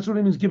 That's what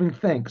it means, giving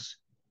thanks.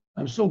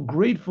 I'm so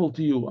grateful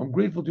to you. I'm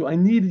grateful to you. I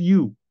need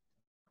you.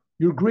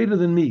 You're greater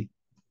than me.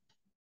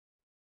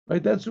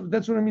 Right? That's what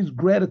it means,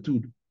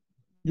 gratitude.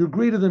 You're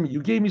greater than me.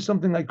 You gave me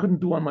something I couldn't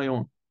do on my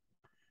own.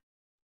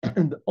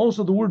 And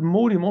also the word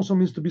modim also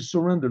means to be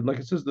surrendered. Like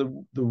it says,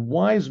 the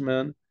wise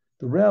men,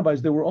 the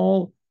rabbis, they were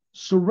all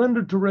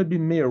surrendered to Rabbi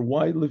Meir.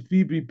 Why?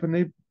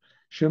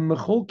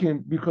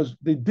 Because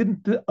they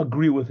didn't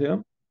agree with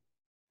him.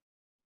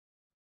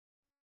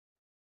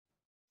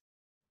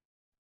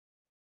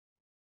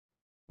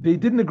 They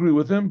didn't agree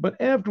with him, but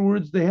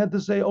afterwards they had to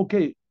say,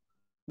 okay,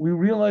 we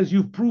realize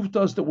you've proved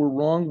to us that we're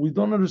wrong. We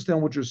don't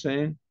understand what you're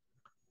saying,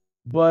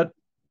 but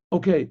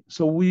okay,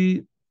 so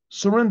we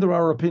surrender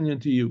our opinion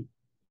to you.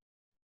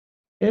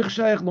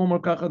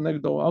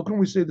 How can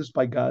we say this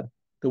by God,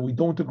 that we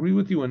don't agree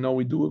with you and now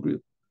we do agree?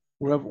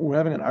 We're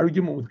having an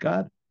argument with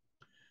God.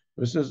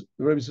 The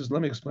Rebbe says,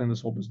 let me explain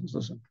this whole business.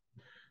 Listen.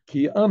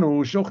 We people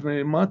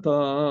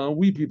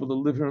that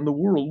live here in the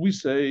world, we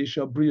say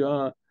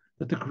that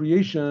the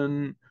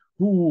creation,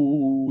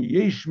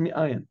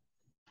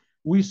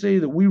 we say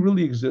that we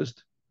really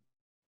exist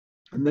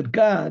and that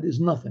God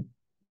is nothing.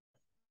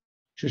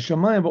 That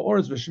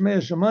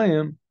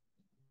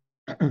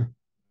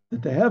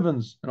the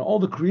heavens and all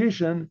the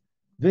creation,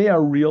 they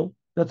are real.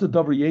 That's a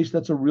davar yesh,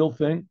 that's a real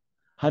thing.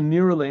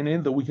 Hanir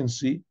leinin, that we can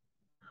see.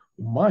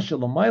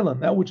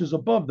 That which is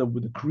above,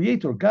 the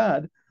creator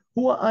God,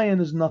 who ayin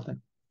is nothing.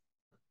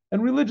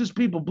 And religious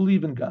people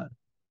believe in God.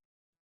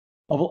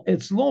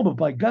 It's low, but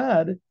by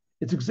God,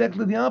 it's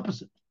exactly the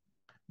opposite.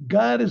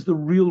 God is the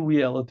real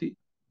reality.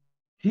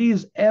 He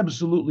is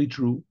absolutely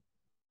true.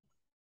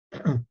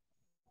 And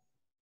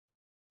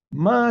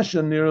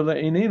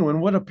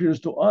what appears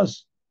to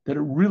us that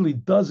it really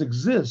does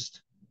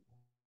exist.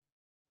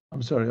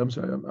 I'm sorry,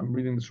 I'm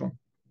reading this wrong.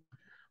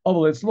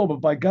 Oh, it's low,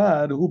 but by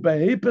God, but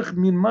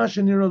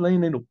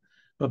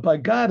by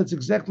God, it's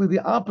exactly the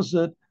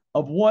opposite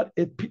of what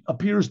it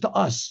appears to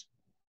us.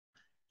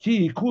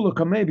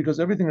 Because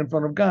everything in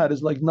front of God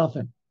is like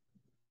nothing.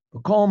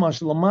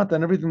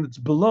 And everything that's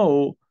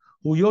below,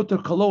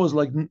 is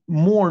like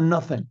more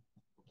nothing.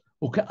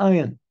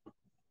 And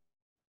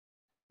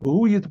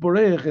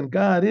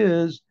God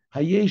is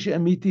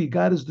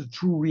God is the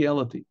true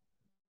reality.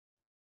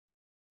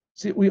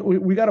 See,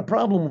 we got a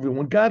problem with it.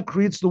 When God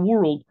creates the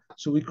world,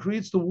 so he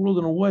creates the world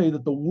in a way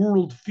that the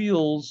world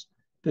feels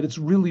that it's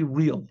really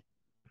real.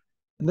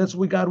 And that's the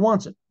way God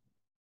wants it.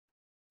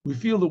 We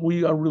feel that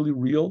we are really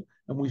real,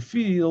 and we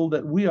feel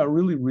that we are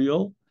really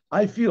real.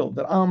 I feel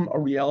that I'm a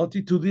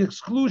reality to the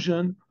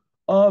exclusion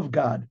of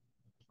God,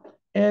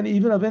 and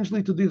even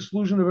eventually to the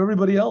exclusion of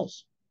everybody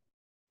else.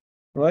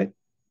 Right?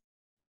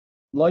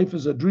 Life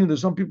is a dream.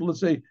 There's some people that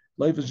say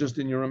life is just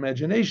in your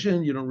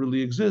imagination. You don't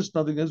really exist.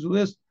 Nothing is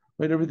this.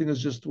 Right? Everything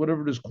is just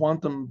whatever it is,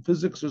 quantum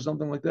physics or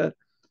something like that.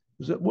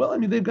 Well, I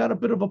mean, they've got a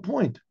bit of a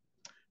point,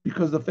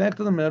 because the fact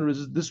of the matter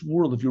is this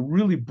world, if you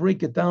really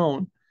break it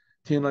down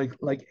to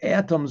like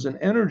atoms and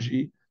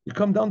energy, you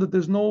come down that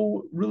there's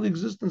no real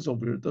existence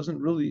over here. It doesn't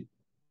really,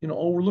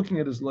 all we're looking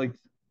at is like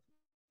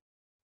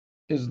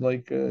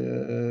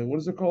what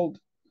is it called?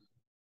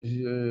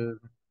 Uh,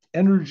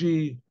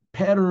 Energy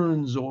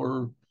patterns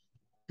or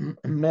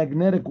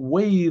magnetic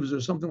waves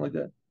or something like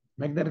that,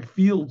 magnetic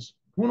fields.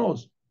 Who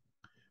knows?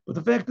 But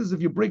the fact is,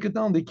 if you break it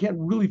down, they can't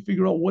really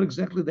figure out what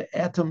exactly the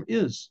atom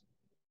is.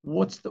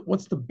 What's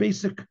the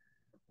basic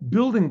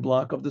building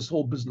block of this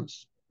whole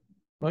business?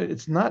 Right?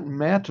 It's not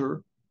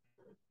matter.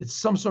 It's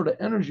some sort of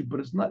energy, but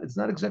it's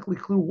not exactly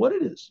clear what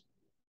it is.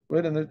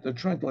 Right? And they're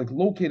trying to like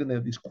locate, and they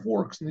have these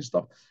quarks and these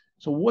stuff.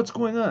 So what's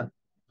going on?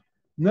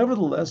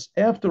 Nevertheless,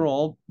 after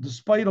all,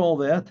 despite all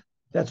that,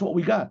 that's what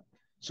we got.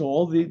 So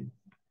all the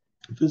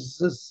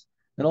physicists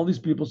and all these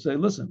people say,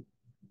 listen,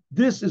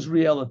 this is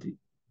reality.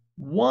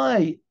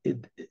 Why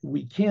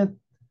we can't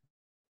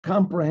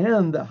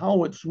comprehend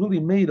how it's really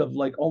made of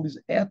like all these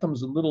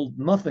atoms and little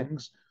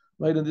nothings,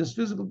 right? And this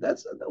physical,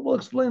 we'll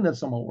explain that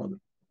somehow or other.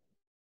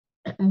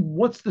 And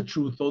what's the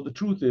truth, though? The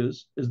truth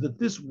is that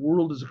this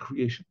world is a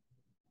creation,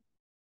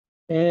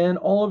 and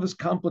all of its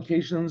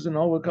complications and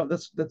all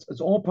that's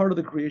it's all part of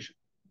the creation.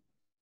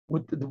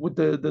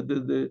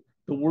 The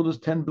world is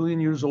 10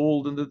 billion years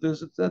old, and that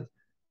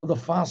the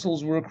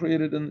fossils were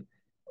created, and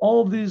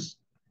all of these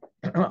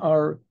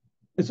are,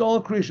 it's all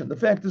a creation. The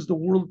fact is the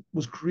world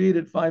was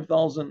created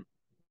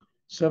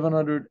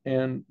 5,700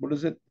 and what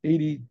is it,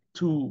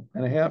 82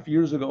 and a half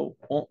years ago.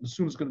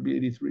 Soon it's going to be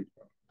 83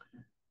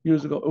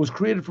 years ago. It was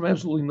created from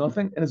absolutely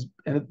nothing, and it's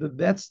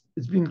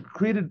being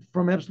created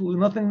from absolutely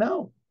nothing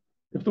now.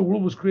 If the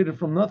world was created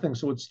from nothing,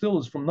 so it still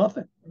is from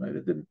nothing, right?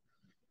 It didn't.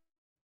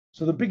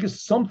 So the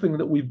biggest something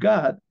that we've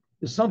got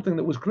is something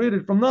that was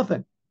created from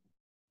nothing.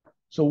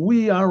 So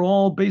we are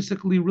all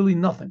basically really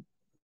nothing.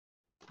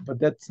 But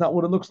that's not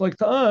what it looks like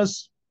to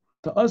us.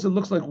 To us, it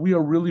looks like we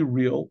are really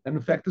real. And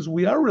the fact is,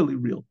 we are really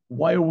real.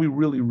 Why are we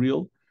really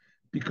real?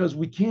 Because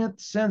we can't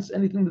sense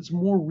anything that's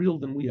more real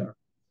than we are.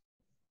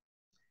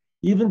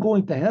 Even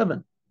going to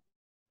heaven,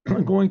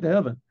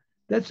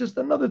 that's just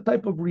another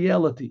type of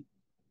reality,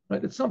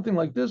 right? It's something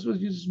like this, where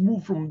you just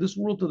move from this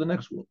world to the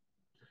next world.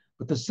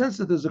 But the sense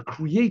that there's a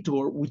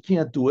creator, we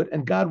can't do it,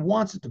 and God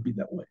wants it to be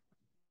that way.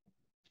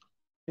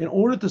 In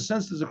order to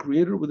sense there's a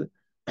creator,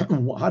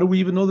 how do we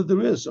even know that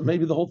there is? So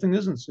maybe the whole thing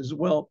isn't. Says,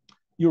 well,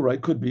 you're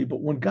right, could be.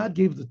 But when God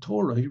gave the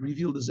Torah, he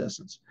revealed his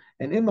essence.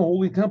 And in the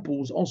Holy Temple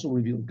was also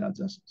revealed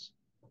God's essence.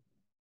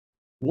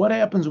 What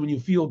happens when you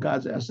feel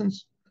God's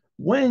essence?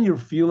 When you're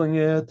feeling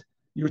it,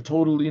 you're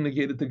totally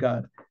negated to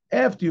God.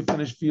 After you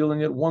finish feeling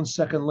it, 1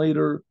 second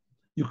later,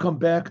 you come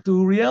back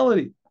to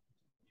reality.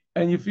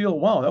 And you feel,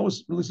 wow, that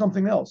was really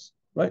something else.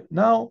 Right?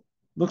 Now,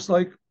 looks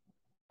like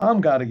I'm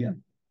God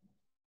again.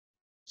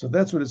 So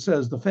that's what it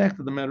says. The fact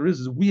of the matter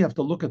is we have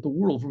to look at the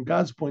world from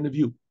God's point of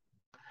view.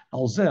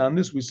 On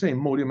this we say,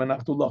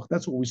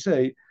 that's what we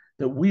say,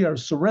 that we are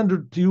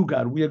surrendered to you,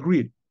 God. We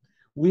agreed.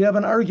 We have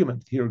an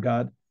argument here,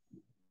 God.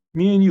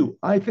 Me and you.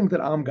 I think that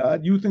I'm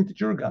God. You think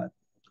that you're God.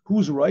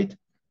 Who's right?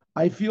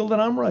 I feel that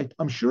I'm right.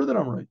 I'm sure that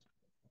I'm right.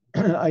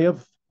 I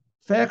have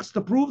facts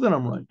to prove that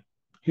I'm right.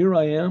 Here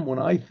I am. When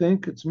I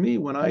think, it's me.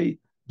 When I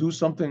do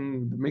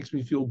something that makes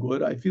me feel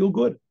good, I feel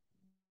good.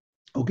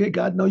 Okay,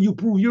 God, now you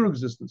prove your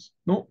existence.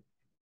 No,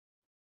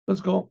 let's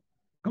go.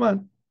 Come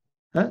on.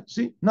 Huh?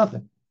 See,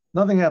 nothing.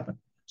 Nothing happened.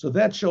 So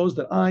that shows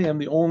that I am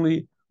the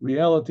only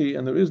reality,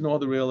 and there is no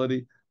other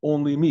reality,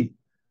 only me.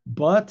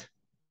 But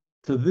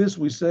to this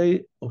we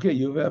say, okay,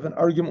 you have an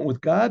argument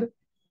with God.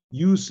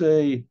 You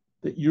say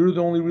that you're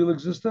the only real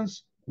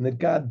existence and that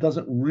God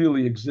doesn't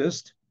really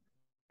exist.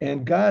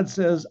 And God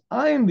says,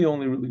 I am the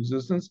only real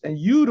existence, and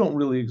you don't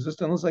really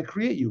exist unless I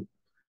create you.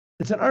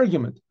 It's an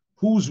argument.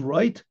 Who's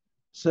right?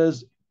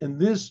 Says, in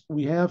this,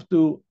 we have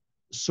to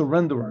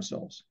surrender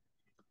ourselves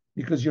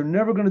because you're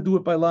never going to do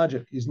it by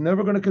logic. He's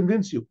never going to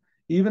convince you.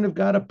 Even if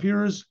God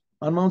appears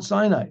on Mount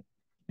Sinai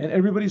and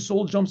everybody's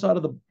soul jumps out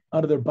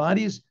of their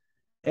bodies,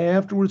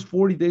 afterwards,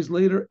 40 days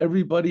later,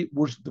 everybody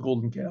worshipped the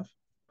golden calf.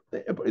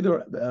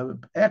 Either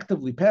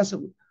actively,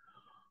 passively.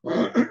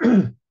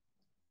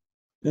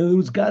 In other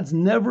words, God's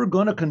never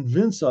going to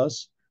convince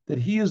us that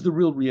He is the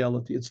real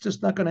reality. It's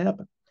just not going to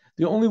happen.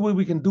 The only way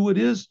we can do it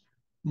is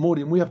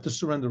modim. We have to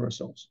surrender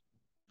ourselves.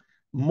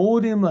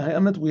 Modim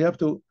lahamet. We have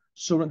to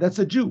surrender. That's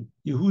a Jew,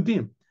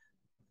 Yehudim.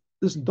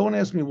 Listen, don't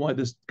ask me why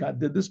this God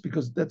did this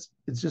because that's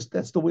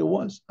the way it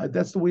was.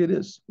 That's the way it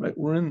is, right?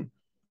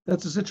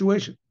 That's the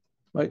situation,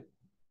 right?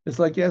 It's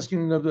like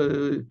asking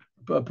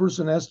a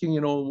person asking,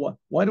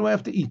 why do I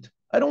have to eat?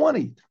 I don't want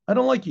to eat. I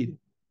don't like eating,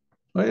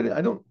 right?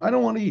 I don't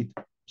want to eat.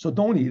 So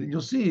don't eat, and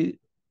you'll see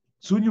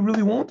soon you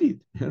really won't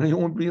eat. You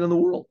won't be in the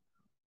world.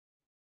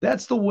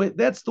 That's the way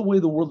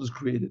the world is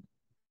created.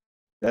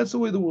 That's the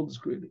way the world is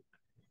created.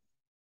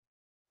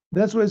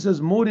 That's why it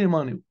says Modi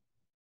Manu.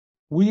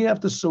 We have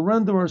to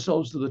surrender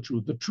ourselves to the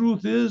truth. The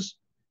truth is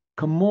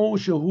Kamo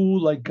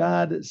Shahu, like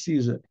God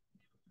sees it.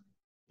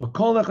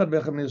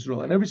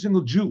 And every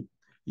single Jew,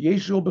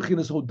 Yeshua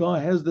Bechinas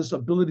Hodah, has this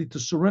ability to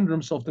surrender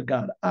himself to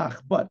God.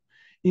 But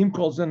Im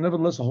calls in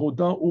nevertheless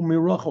Hodah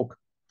Umirachok.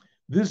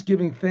 This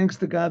giving thanks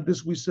to God,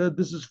 this we said,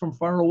 this is from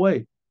far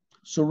away.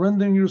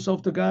 Surrendering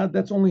yourself to God,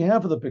 that's only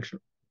half of the picture.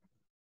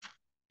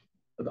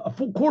 A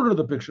full quarter of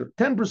the picture,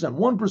 10%,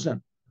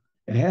 1%.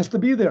 It has to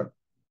be there.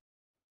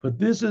 But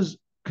this is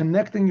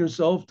connecting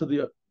yourself to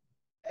the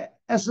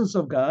essence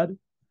of God,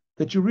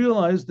 that you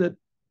realize that,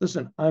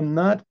 listen, I'm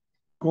not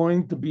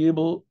going to be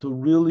able to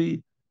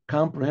really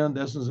comprehend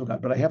the essence of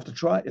God, but I have to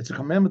try. It's a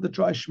commandment to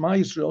try. Shema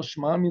Yisrael.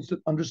 Shema means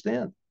to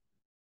understand.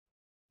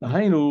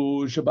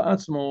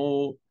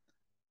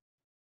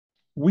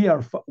 We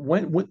are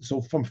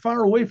so from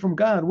far away from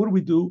God.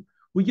 What do?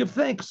 We give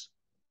thanks.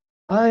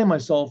 I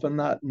myself am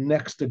not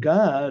next to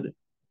God.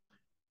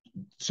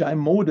 Shai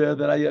Moda,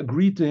 that I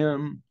agreed to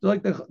him,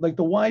 like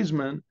the wise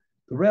men,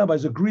 the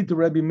rabbis agreed to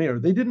Rabbi Meir.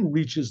 They didn't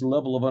reach his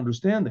level of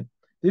understanding.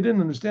 They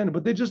didn't understand it,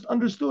 but they just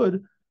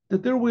understood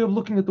that their way of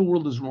looking at the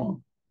world is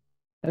wrong,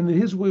 and that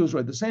his way was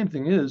right. The same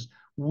thing is,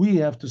 we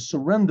have to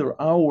surrender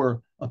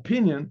our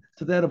opinion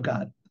to that of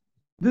God.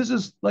 This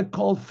is like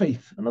called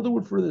faith. Another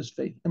word for this,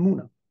 faith,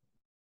 emuna.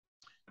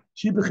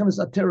 This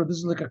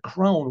is like a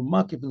crown,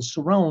 makif, and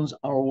surrounds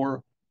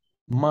our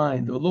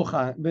mind.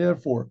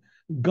 Therefore,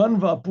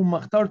 Ganva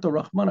Pumachtarta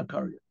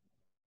Rahmanakarya.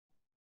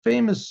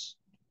 Famous,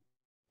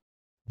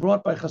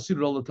 brought by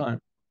Hasid all the time.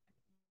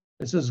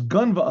 It says,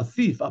 Ganva, a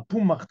thief,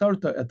 Apum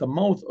Machtarta, at the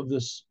mouth of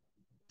this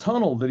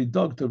tunnel that he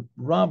dug to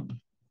rob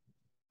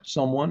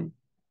someone.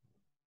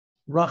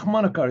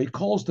 Rahmanakar, he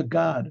calls to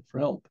God for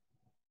help.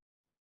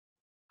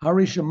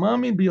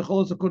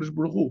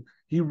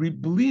 He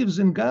believes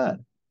in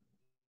God.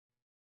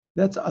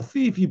 That's a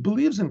thief. He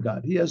believes in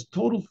God. He has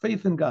total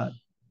faith in God.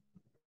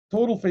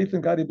 Total faith in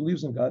God. He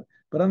believes in God.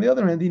 But on the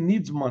other hand, he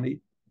needs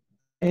money,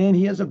 and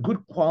he has a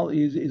good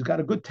quality. He's got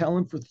a good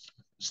talent for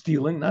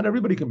stealing. Not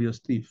everybody can be a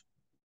thief.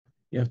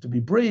 You have to be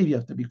brave. You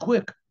have to be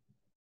quick.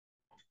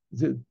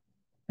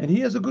 And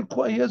he has a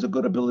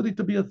good ability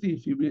to be a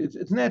thief.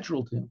 It's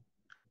natural to him.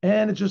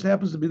 And it just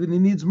happens to be that he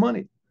needs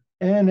money.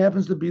 And it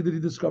happens to be that he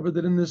discovered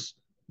that in this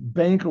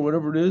bank or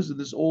whatever it is, in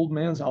this old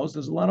man's house,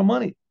 there's a lot of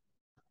money.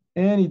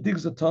 And he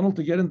digs a tunnel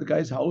to get into the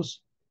guy's house.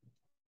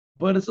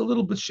 But it's a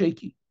little bit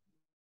shaky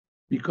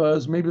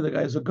because maybe the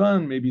guy has a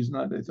gun. Maybe he's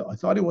not. I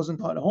thought he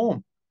wasn't at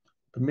home.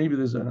 But maybe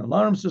there's an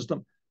alarm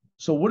system.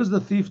 So what does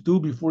the thief do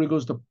before he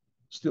goes to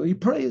steal? He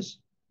prays.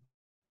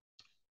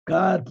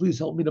 God, please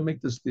help me to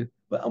make this steal.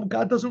 But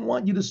God doesn't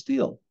want you to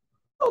steal.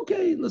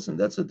 Okay, listen,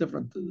 that's a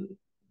different.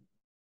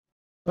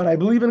 But I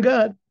believe in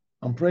God.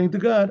 I'm praying to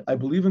God. I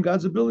believe in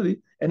God's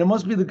ability. And it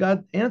must be that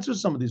God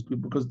answers some of these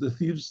people because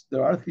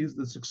there are thieves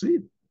that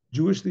succeed.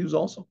 Jewish thieves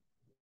also.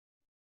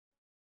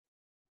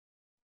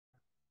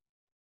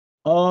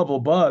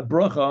 Avobad,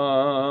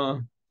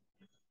 bracha.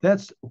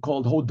 That's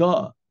called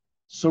hodah,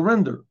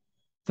 surrender,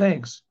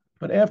 thanks.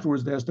 But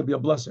afterwards, there has to be a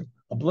blessing.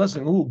 A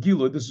blessing. Ooh,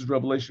 Gila, this is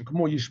Revelation.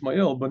 Come on,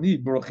 Yishmael, Bani,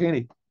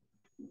 Baracheni.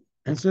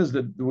 And says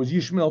that there was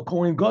Yishmael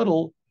Kohen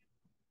Gadol,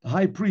 the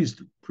high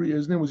priest.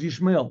 His name was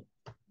Yishmael.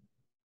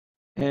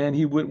 And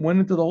he went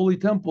into the holy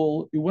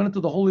temple. He went into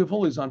the Holy of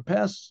Holies on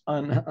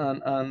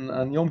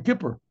Yom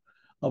Kippur.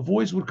 A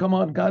voice would come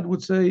out. God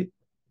would say,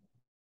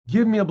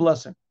 "Give me a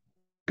blessing."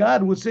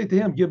 God would say to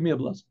him, "Give me a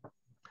blessing."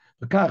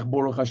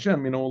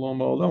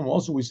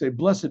 Also, we say,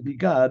 "Blessed be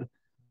God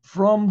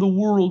from the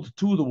world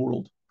to the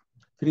world."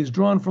 That He's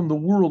drawn from the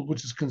world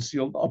which is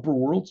concealed, the upper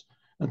worlds,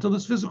 until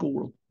this physical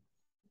world.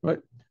 Right?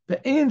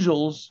 The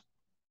angels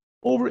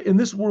over in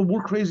this world,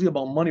 we're crazy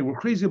about money. We're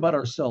crazy about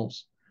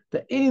ourselves.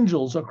 The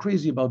angels are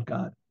crazy about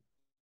God.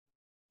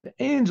 The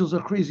angels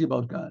are crazy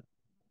about God.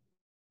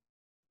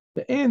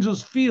 The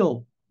angels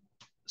feel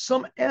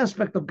some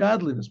aspect of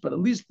godliness, but at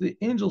least the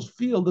angels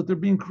feel that they're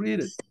being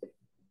created.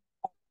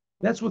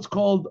 That's what's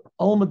called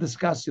alma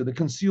discassia, the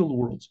concealed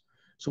worlds.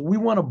 So we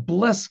want to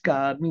bless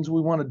God, means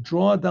we want to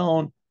draw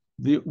down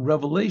the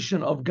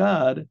revelation of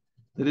God,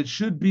 that it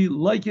should be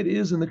like it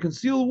is in the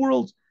concealed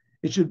worlds.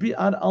 It should be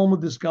ad alma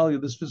discalia,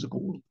 this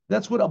physical world.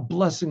 That's what a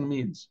blessing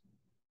means.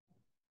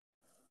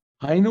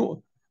 How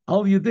do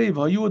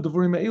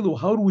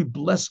we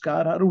bless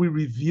God? How do we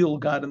reveal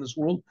God in this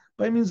world?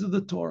 By means of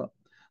the Torah.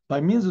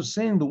 By means of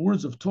saying the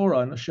words of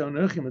Torah. That's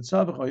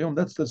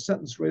the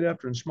sentence right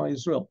after in Shema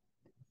Yisrael.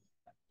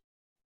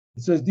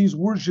 It says these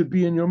words should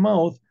be in your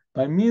mouth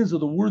by means of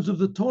the words of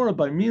the Torah,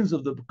 by means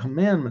of the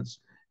commandments.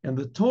 And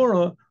the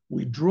Torah,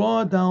 we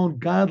draw down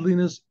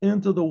godliness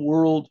into the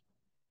world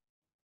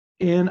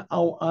on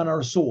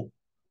our soul.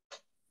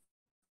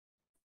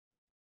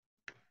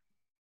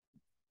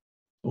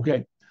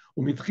 Okay.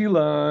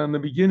 Umitchila, in the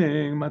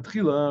beginning,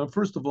 matchila,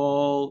 first of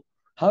all,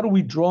 how do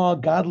we draw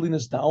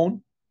godliness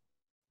down?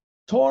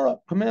 Torah,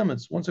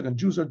 commandments. Once again,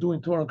 Jews are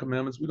doing Torah and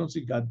commandments. We don't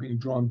see God being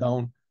drawn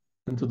down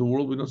into the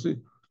world. We don't see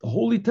the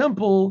holy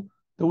temple.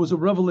 There was a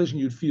revelation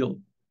you'd feel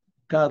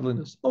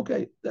godliness.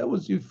 Okay, that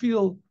was, you'd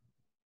feel,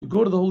 you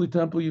go to the holy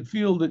temple, you'd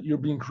feel that you're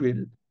being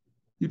created.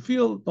 You'd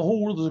feel the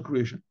whole world is a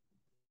creation.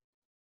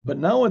 But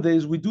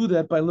nowadays, we do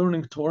that by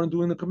learning Torah and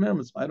doing the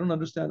commandments. I don't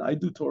understand. I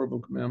do Torah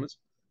and commandments.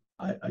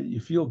 You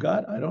feel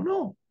God? I don't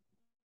know.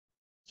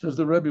 Says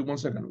the Rebbe, one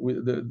second.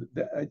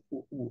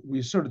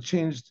 We sort of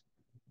changed,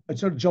 I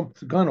sort of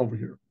jumped the gun over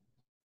here.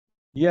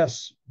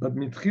 Yes, but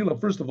mitchila,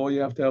 first of all,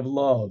 you have to have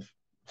love.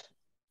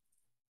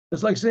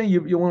 It's like saying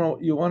you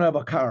want to have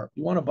a car.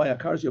 You want to buy a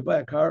car, so you buy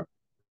a car,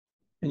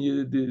 and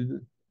you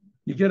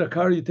get a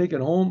car, you take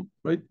it home,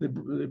 right? They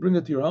bring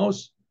it to your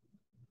house,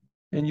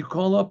 and you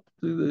call up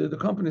the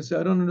company and say,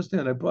 I don't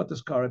understand. I bought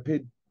this car. I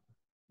paid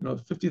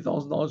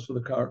 $50,000 for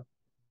the car,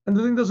 and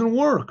the thing doesn't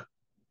work.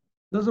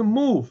 It doesn't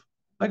move.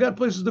 I got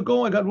places to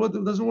go. I got what,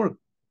 it doesn't work.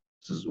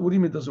 Says, what do you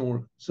mean it doesn't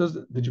work? Says,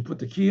 did you put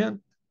the key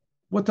in?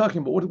 What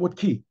talking about? What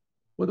key?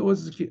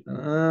 What's the key?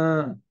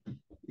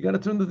 You got to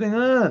turn the thing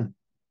on.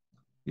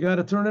 You got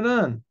to turn it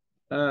on.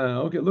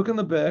 Okay, look in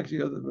the back.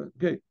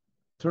 Okay,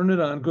 turn it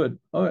on. Good.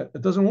 All right,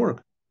 it doesn't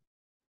work.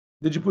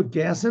 Did you put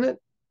gas in it?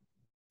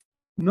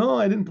 No,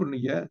 I didn't put any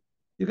gas.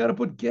 You got to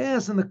put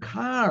gas in the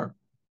car.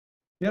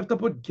 You have to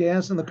put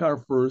gas in the car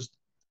first,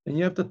 and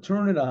you have to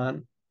turn it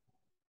on,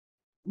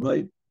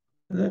 right?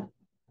 But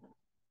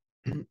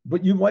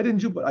why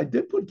didn't you? But I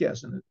did put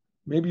gas in it.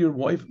 Maybe your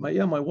wife, my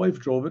wife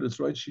drove it. It's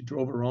right. She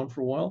drove it around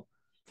for a while.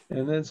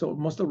 And then so it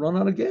must have run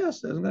out of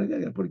gas. It hasn't got gas.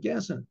 You got to put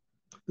gas in it.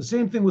 The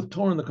same thing with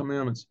Torah and the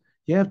commandments.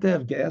 You have to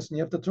have gas and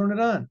you have to turn it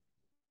on.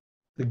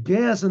 The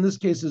gas in this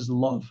case is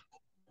love.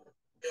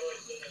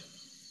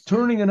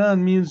 Turning it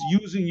on means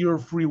using your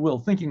free will,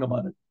 thinking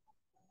about it.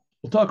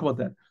 We'll talk about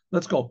that.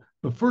 Let's go.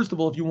 But first of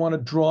all, if you want to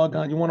draw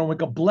God, you want to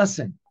make a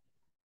blessing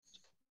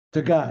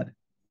to God.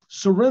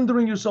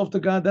 Surrendering yourself to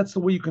God, that's the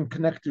way you can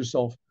connect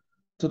yourself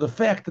to the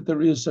fact that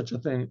there is such a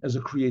thing as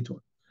a creator.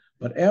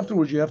 But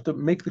afterwards, you have to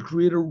make the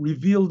creator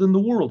revealed in the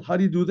world. How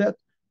do you do that?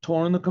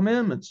 Torah and the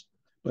commandments.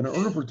 But in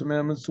order for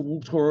commandments to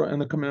work, Torah and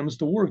the commandments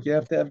to work, you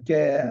have to have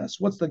gas.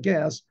 What's the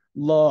gas?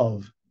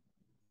 Love.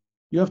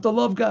 You have to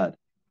love God.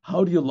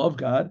 How do you love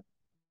God?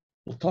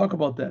 We'll talk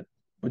about that.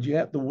 But you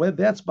have the way,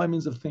 that's by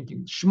means of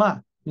thinking. Shema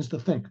means to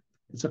think.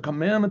 It's a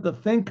commandment to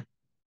think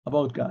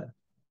about God,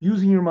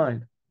 using your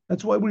mind.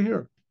 That's why we're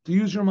here, to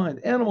use your mind.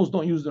 Animals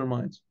don't use their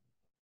minds.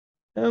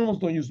 Animals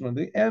don't use their mind.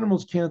 The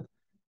animals can't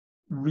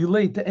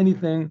relate to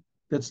anything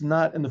that's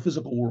not in the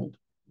physical world.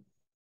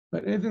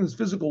 Right? Anything that's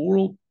physical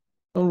world,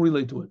 don't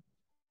relate to it.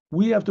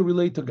 We have to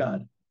relate to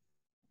God.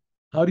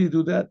 How do you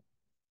do that?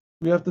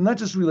 We have to not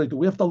just relate to,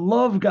 we have to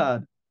love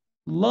God.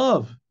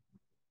 Love.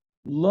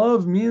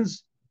 Love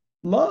means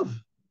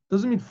love.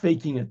 Doesn't mean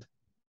faking it.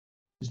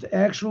 It's to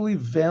actually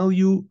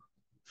value,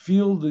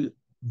 feel the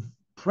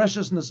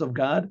preciousness of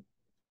God,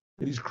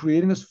 that He's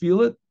creating us,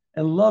 feel it,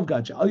 and love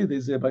God.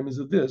 By means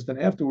of this, then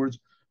afterwards,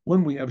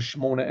 when we have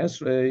Shmona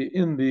Esrei,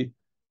 in the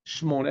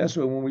Shmona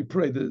Esrei, when we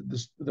pray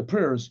the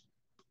prayers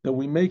that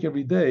we make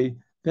every day,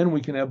 then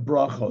we can have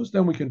brachos,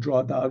 then we can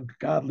draw down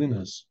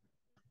godliness.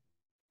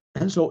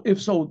 And so,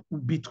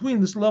 between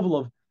this level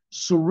of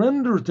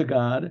surrender to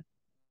God,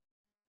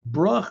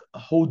 brach,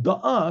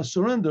 hoda'ah,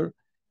 surrender,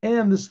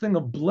 and this thing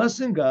of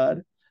blessing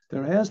God,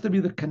 there has to be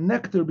the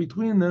connector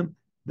between them,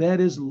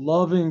 that is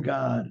loving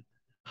God.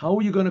 How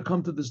are you going to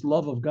come to this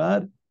love of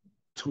God?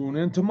 Tune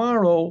in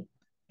tomorrow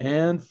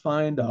and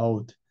find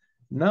out.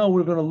 Now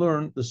we're going to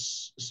learn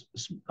this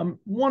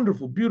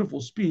wonderful, beautiful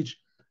speech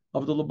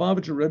of the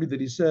Lubavitcher Rebbe that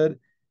he said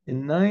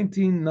in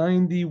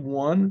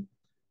 1991,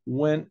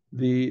 when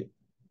the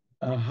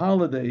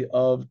holiday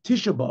of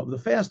Tisha B'Av, the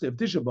fast day of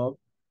Tisha B'Av,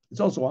 it's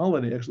also a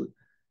holiday actually,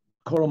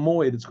 Kol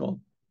Moed it's called,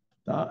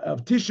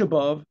 of Tisha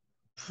B'Av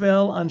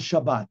fell on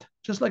Shabbat,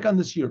 just like on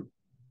this year.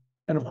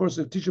 And of course,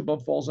 if Tisha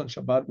B'Av falls on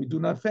Shabbat, we do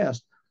not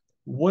fast.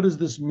 What does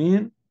this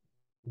mean?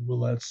 Well,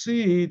 let's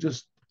see.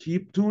 Just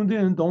keep tuned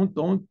in. Don't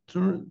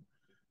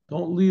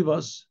leave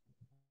us.